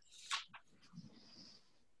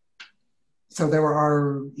 So there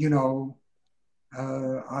are, you know,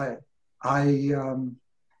 I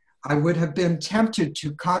would have been tempted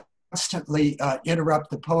to constantly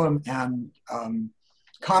interrupt the poem and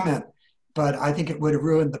comment, but I think it would have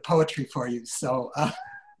ruined the poetry for you. So,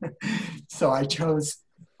 so I chose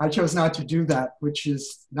not to do that, which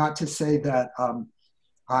is not to say that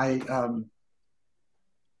I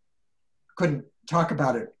couldn't talk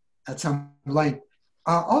about it at some length.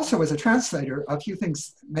 Also, as a translator, a few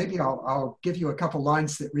things, maybe I'll give you a couple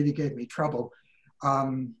lines that really gave me trouble.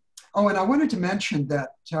 Oh, and I wanted to mention that,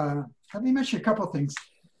 let me mention a couple of things.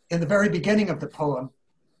 In the very beginning of the poem,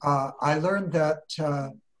 I learned that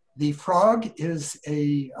the frog is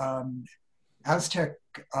a Aztec,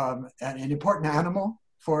 an important animal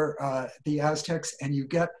for the Aztecs,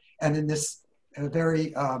 and in this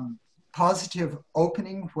very positive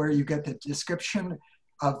opening where you get the description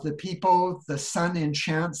of the people the sun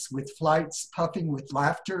enchants with flights puffing with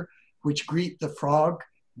laughter, which greet the frog,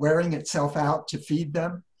 wearing itself out to feed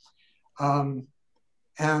them.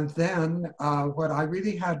 And then what I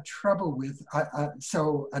really had trouble with,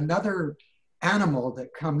 so another animal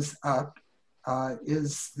that comes up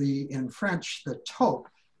is in French, the taupe,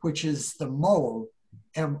 which is the mole,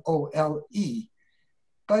 M-O-L-E.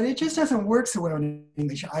 But it just doesn't work so well in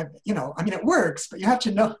English. You know, I mean, it works, but you have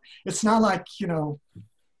to know, it's not like, you know,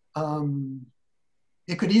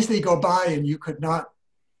 it could easily go by and you could not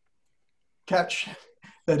catch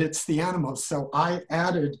that it's the animal. So I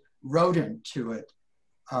added rodent to it.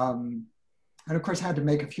 And of course I had to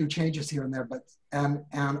make a few changes here and there, but, and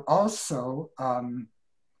also,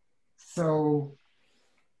 so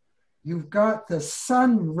you've got the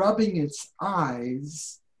sun rubbing its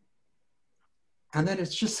eyes, and then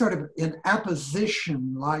it's just sort of in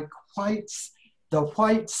apposition, like the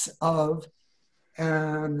whites of,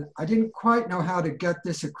 and I didn't quite know how to get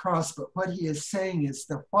this across, but what he is saying is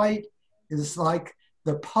the white is like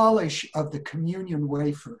the polish of the communion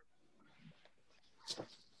wafer.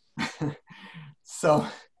 So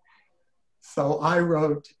I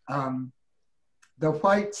wrote the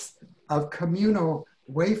whites of communal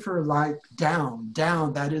wafer like down,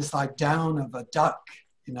 that is like down of a duck,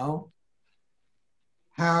 you know,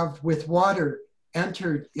 have with water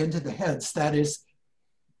entered into the heads, that is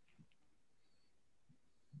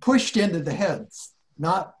pushed into the heads,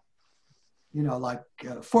 not, you know, like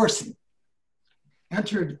forcing.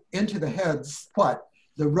 entered into the heads what?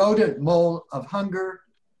 The rodent mole of hunger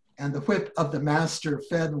and the whip of the master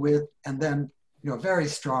fed with, and then, very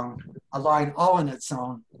strong, a line all on its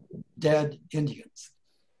own, dead Indians.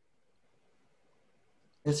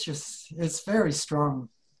 It's very strong.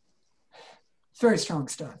 It's very strong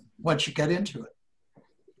stuff once you get into it.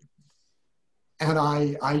 And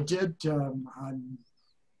I did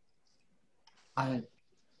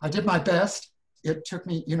my best. It took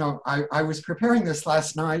me, I was preparing this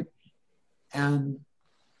last night and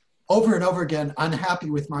over again, unhappy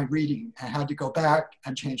with my reading. I had to go back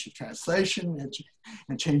and change the translation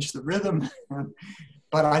and change the rhythm.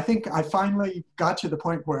 But I think I finally got to the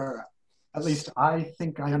point where at least I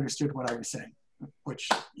think I understood what I was saying, which,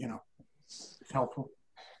 is helpful.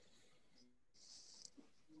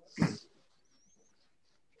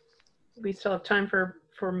 We still have time for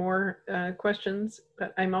more questions,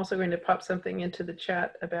 but I'm also going to pop something into the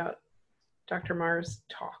chat about Dr. Marr's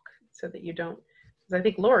talk so that you don't, because I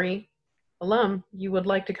think Lori, alum, you would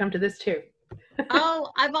like to come to this too. Oh,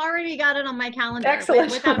 I've already got it on my calendar.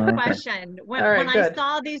 Excellent. Without question. When Good. I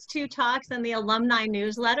saw these two talks in the alumni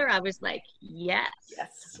newsletter, I was like, yes.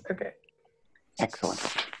 Yes, okay. Excellent.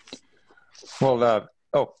 Well, are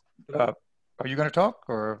you going to talk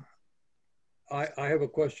or? I have a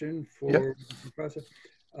question for the professor.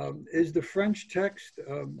 Is the French text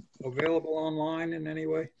available online in any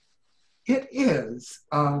way? It is,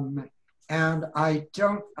 and I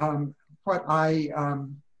don't,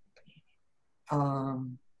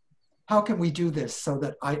 how can we do this so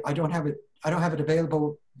that I don't have it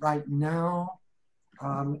available right now?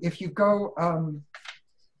 If you go,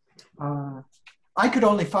 I could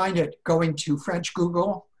only find it going to French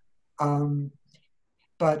Google,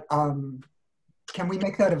 but can we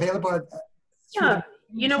make that available? Yeah,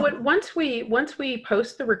 you know what? Once we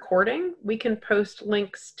post the recording, we can post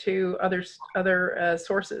links to other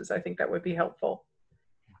sources. I think that would be helpful.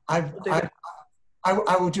 I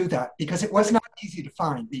will do that because it was not easy to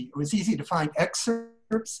find. It was easy to find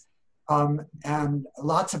excerpts and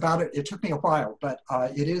lots about it. It took me a while, but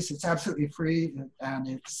it's absolutely free and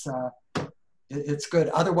it's good.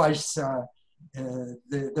 Otherwise,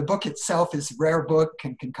 the book itself is a rare book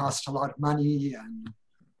and can cost a lot of money and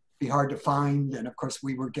be hard to find. And of course,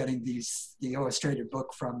 we were getting the illustrated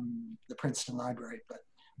book from the Princeton Library, but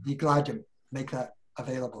be glad to make that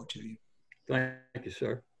available to you. Thank you,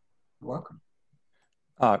 sir. You're welcome.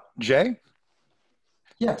 Jay?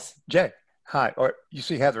 Yes. Jay, hi. Or you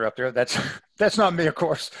see Heather up there. That's not me, of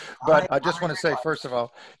course. But I just want to say, first of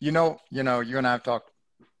all, you and I have talked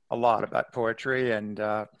a lot about poetry and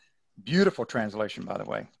beautiful translation, by the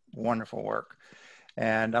way. Wonderful work.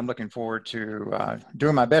 And I'm looking forward to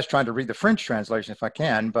doing my best trying to read the French translation if I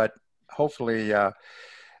can, but hopefully I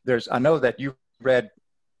know that you read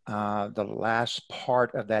the last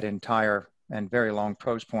part of that entire and very long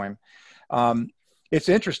prose poem. It's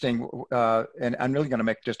interesting, and I'm really going to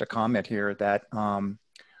make just a comment here that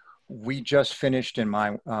we just finished in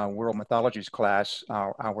my world mythologies class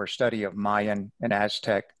our study of Mayan and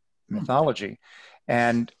Aztec mythology.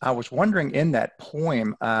 And I was wondering in that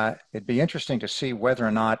poem, it'd be interesting to see whether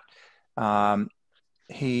or not I'm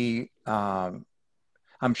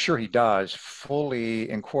sure he does, fully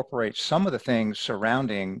incorporate some of the things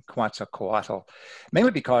surrounding Quetzalcoatl,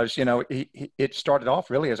 mainly because, it started off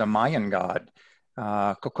really as a Mayan god,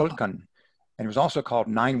 Kukulkan, and it was also called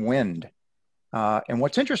Nine Wind. And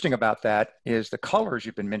what's interesting about that is the colors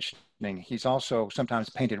you've been mentioning. He's also sometimes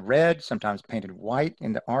painted red, sometimes painted white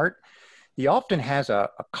in the art. He often has a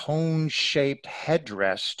cone-shaped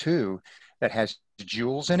headdress, too, that has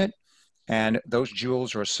jewels in it. And those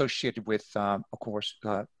jewels are associated with, of course,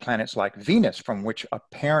 planets like Venus, from which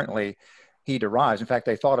apparently he derives. In fact,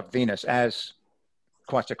 they thought of Venus as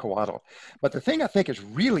Quetzalcoatl. But the thing I think is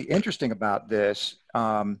really interesting about this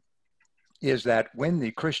is that when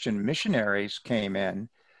the Christian missionaries came in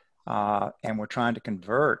and were trying to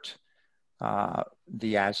convert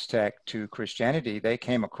the Aztec to Christianity, they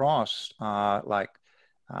came across, like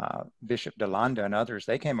Bishop de Landa and others,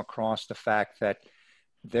 they came across the fact that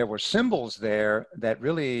there were symbols there that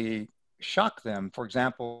really shocked them. For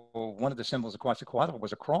example, one of the symbols of Quetzalcoatl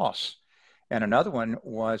was a cross. And another one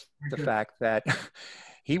was the fact that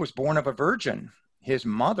he was born of a virgin. His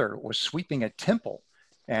mother was sweeping a temple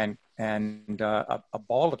and a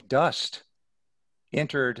ball of dust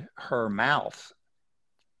entered her mouth.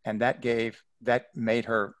 And that made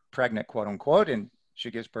her pregnant, quote unquote, and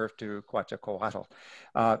she gives birth to Quetzalcoatl.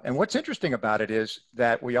 And what's interesting about it is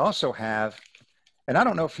that we also have, and I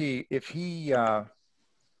don't know if he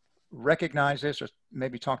recognized this or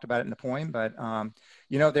maybe talked about it in the poem, but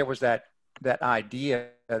there was that that idea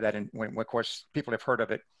that when of course people have heard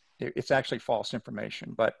of it, it's actually false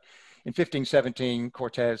information. But in 1517,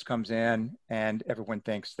 Cortez comes in and everyone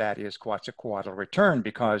thinks that is Quetzalcoatl returned,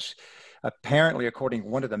 because apparently, according to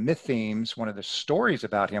one of the myth themes, one of the stories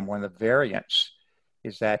about him, one of the variants,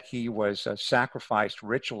 is that he was sacrificed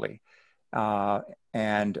ritually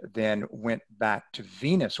and then went back to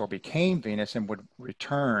Venus, or became Venus, and would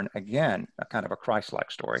return again, a kind of a Christ-like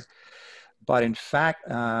story. But in fact,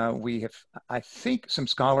 I think some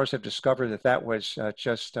scholars have discovered that that was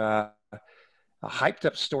just a hyped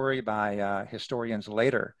up story by historians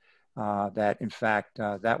later, that in fact,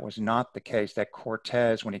 that was not the case, that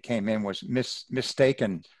Cortez, when he came in, was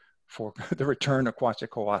mistaken for the return of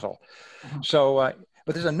Quetzalcoatl. So,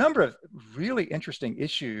 but there's a number of really interesting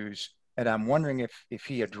issues, and I'm wondering if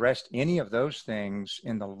he addressed any of those things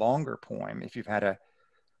in the longer poem. If you've had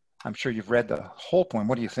I'm sure you've read the whole poem.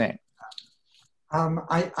 What do you think?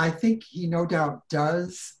 I think he no doubt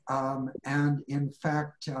does. And in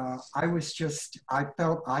fact, I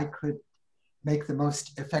felt I could make the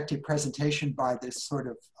most effective presentation by this sort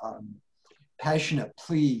of passionate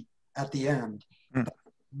plea at the end.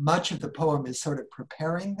 Much of the poem is sort of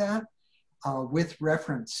preparing that with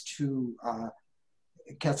reference to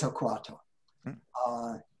Quetzalcoatl.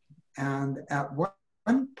 And at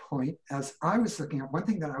one point, as I was looking at, one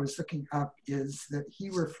thing that I was looking up is that he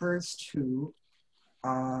refers to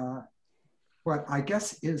what I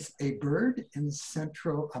guess is a bird in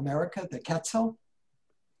Central America, the Quetzal.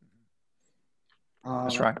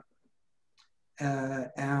 That's right.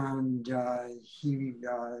 And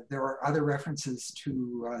there are other references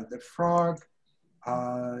to the frog,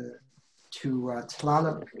 to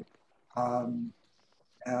Tlaloc,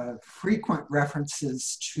 frequent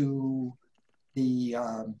references to the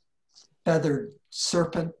feathered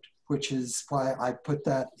serpent, which is why I put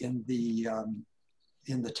that in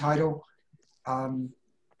the title.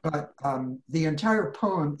 But the entire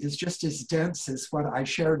poem is just as dense as what I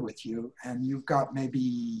shared with you, and you've got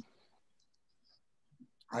maybe,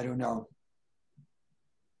 I don't know,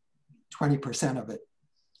 20% of it.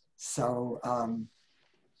 So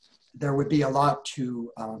there would be a lot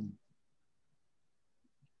to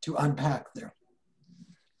unpack there.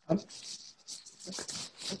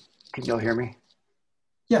 Can you all hear me?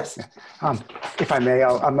 Yes. Yeah. If I may,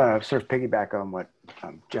 I'm going to sort of piggyback on what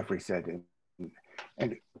Jeffrey said.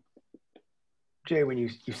 And Jay, when you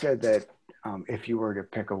said that if you were to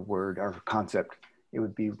pick a word or concept, it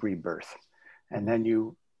would be rebirth. And then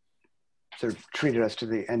you sort of treated us to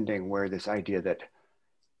the ending where this idea that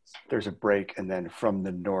there's a break, and then from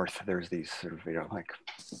the north, there's these sort of, like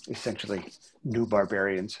essentially new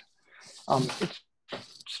barbarians. It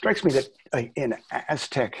strikes me that in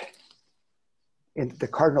Aztec, in the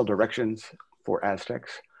cardinal directions for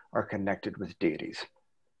Aztecs are connected with deities.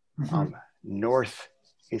 North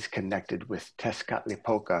is connected with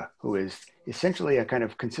Tezcatlipoca, who is essentially a kind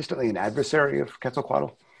of consistently an adversary of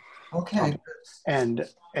Quetzalcoatl. Okay. And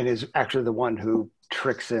is actually the one who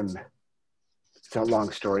tricks him. It's a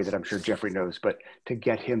long story that I'm sure Jeffrey knows, but to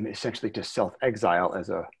get him essentially to self-exile as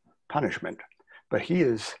a punishment. But he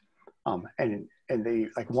is, and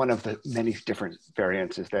like one of the many different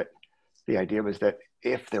variants is that the idea was that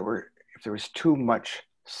if there was too much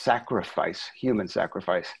sacrifice, human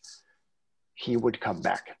sacrifice, he would come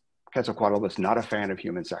back. Quetzalcoatl was not a fan of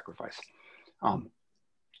human sacrifice.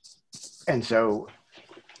 And so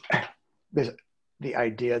there's the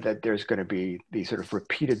idea that there's going to be these sort of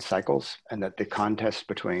repeated cycles, and that the contest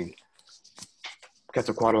between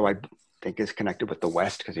Quetzalcoatl, I think, is connected with the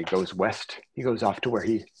West, because he goes west. He goes off to where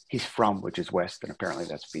he's from, which is West, and apparently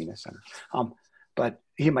that's Venus. But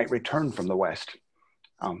he might return from the West.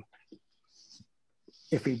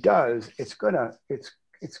 If he does, it's gonna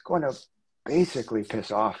basically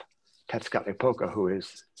piss off Tezcatlipoca, who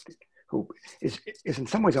is in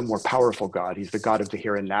some ways a more powerful god. He's the god of the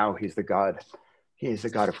here and now. He is the god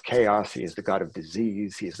of chaos. He is the god of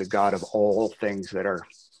disease. He is the god of all things that are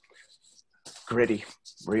gritty,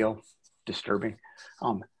 real, disturbing.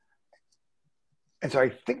 And so I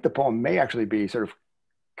think the poem may actually be sort of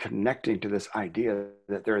connecting to this idea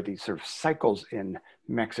that there are these sort of cycles in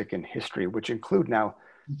Mexican history, which include now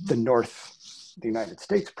the North, the United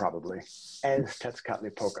States probably, and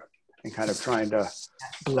Tezcatlipoca, and kind of trying to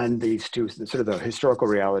blend these two, sort of the historical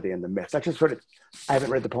reality and the myth. That's just sort of, I haven't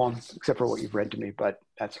read the poem except for what you've read to me, but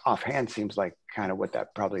that's offhand seems like kind of what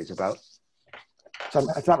that probably is about. So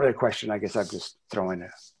it's not really a question. I guess I'm just throwing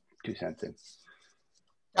 2 cents in.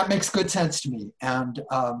 That makes good sense to me. And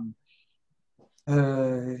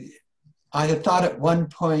I had thought at one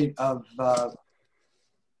point of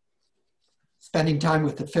spending time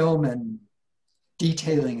with the film and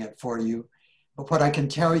detailing it for you. But what I can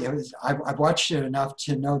tell you is I've watched it enough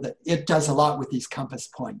to know that it does a lot with these compass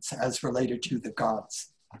points as related to the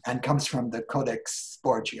gods, and comes from the Codex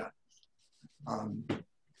Borgia.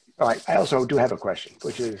 I also do have a question,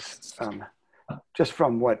 which is just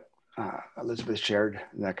from what Elizabeth shared,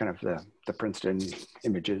 that kind of the Princeton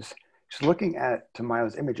images, just looking at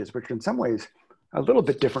Tamayo's images, which are in some ways a little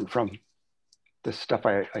bit different from the stuff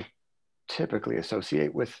I typically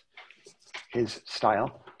associate with his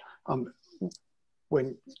style.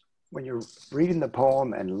 When you're reading the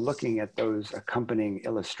poem and looking at those accompanying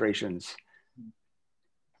illustrations,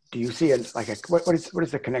 do you see what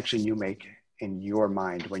is the connection you make in your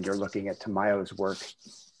mind when you're looking at Tamayo's work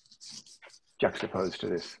juxtaposed to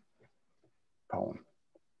this poem?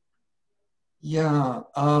 Yeah,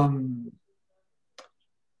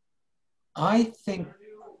 I think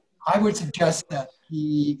I would suggest that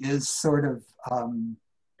he is sort of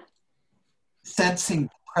sensing the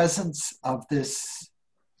presence of this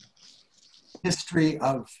history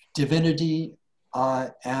of divinity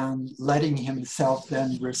and letting himself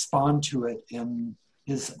then respond to it in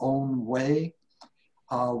his own way.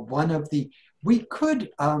 We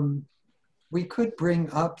could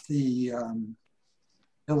bring up the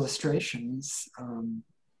illustrations.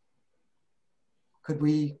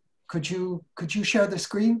 Could you share the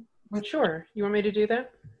screen with? Sure. You want me to do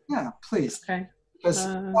that? Yeah, please. Okay. Because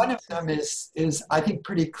one of them is I think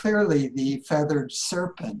pretty clearly the feathered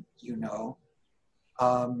serpent, you know.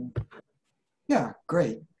 Yeah,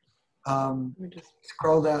 great. Let me just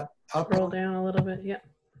Scroll that up. scroll down a little bit. Yeah.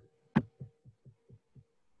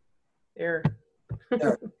 There.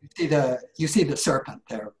 There. You see the serpent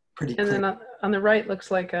there, pretty clear. And then on the right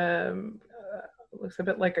looks like looks a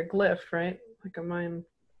bit like a glyph, right? Like a Mayan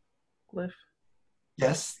glyph.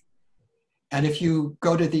 Yes. And if you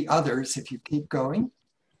go to the others, if you keep going,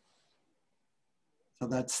 so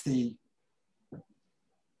that's the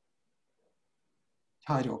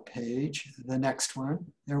title page, the next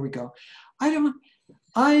one, there we go. I have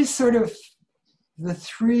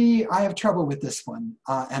trouble with this one,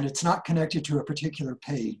 and it's not connected to a particular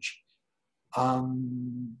page.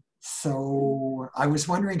 So I was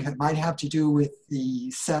wondering if it might have to do with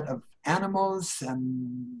the set of animals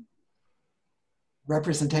and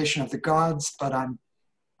representation of the gods, but I'm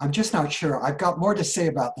just not sure. I've got more to say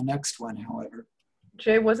about the next one, however.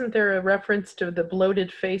 Jay, wasn't there a reference to the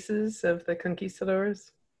bloated faces of the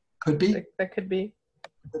conquistadors? Could be. That could be.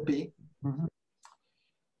 Could be. Mm-hmm.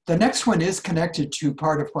 The next one is connected to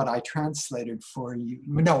part of what I translated for you.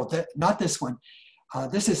 No, not this one.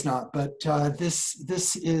 This is not, but this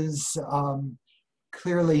is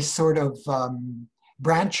clearly sort of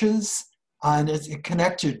branches, and it's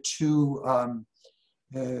connected to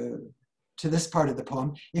this part of the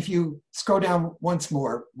poem. If you scroll down once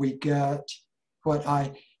more, we get what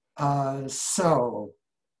so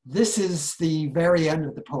this is the very end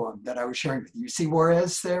of the poem that I was sharing with you. You see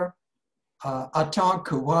Juarez there? Attend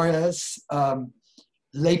que Juarez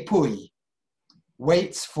l'épouille,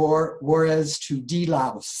 waits for Juarez to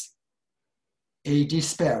delouse et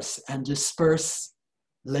disperse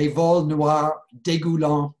les vols noirs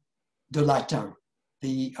dégoulants de latin,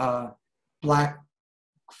 the black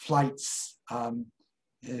flights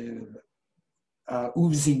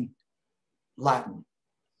oozing Latin.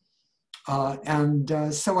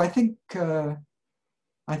 So I think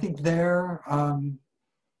there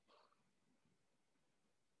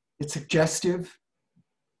it's suggestive.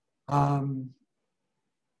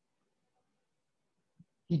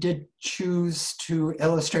 He did choose to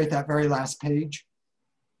illustrate that very last page.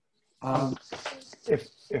 If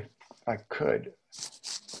I could,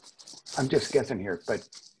 I'm just guessing here, but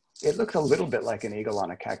it looks a little bit like an eagle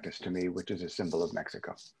on a cactus to me, which is a symbol of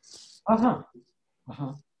Mexico. Uh-huh.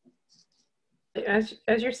 Uh-huh. As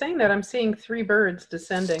you're saying that, I'm seeing 3 birds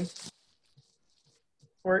descending.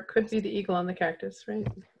 Or it could be the eagle on the cactus, right?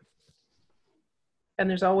 And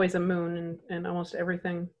there's always a moon in almost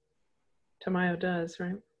everything Tamayo does,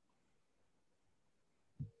 right?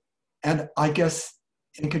 And I guess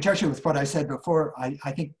in conjunction with what I said before,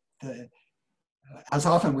 I think as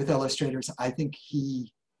often with illustrators, I think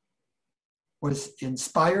he was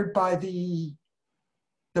inspired by the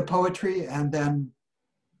poetry and then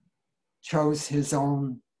chose his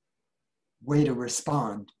own way to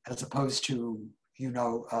respond, as opposed to, you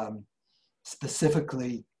know,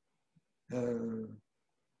 specifically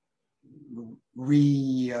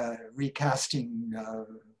recasting,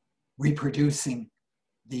 reproducing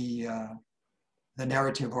the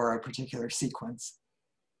narrative or a particular sequence.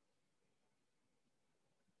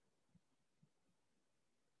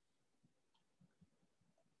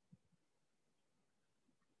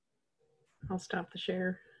 I'll stop the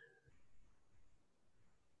share.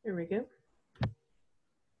 There we go.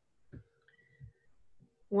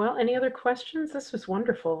 Well, any other questions? This was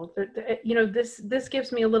wonderful. You know, this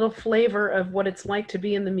gives me a little flavor of what it's like to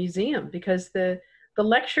be in the museum, because the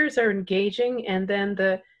lectures are engaging, and then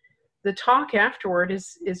the talk afterward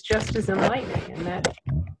is just as enlightening, and that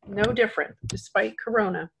no different despite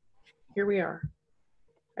Corona. Here we are.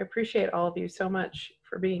 I appreciate all of you so much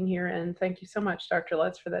for being here, and thank you so much, Dr.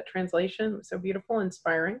 Lutz, for that translation. It was so beautiful,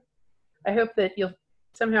 inspiring. I hope that you'll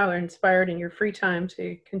somehow are inspired in your free time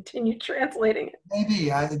to continue translating it.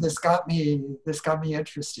 Maybe this got me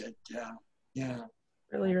interested. Yeah.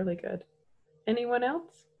 Really, really good. Anyone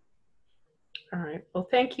else? All right. Well,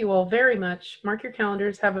 thank you all very much. Mark your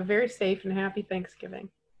calendars. Have a very safe and happy Thanksgiving.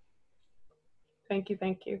 Thank you.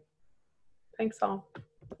 Thank you. Thanks all.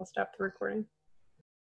 I'll stop the recording.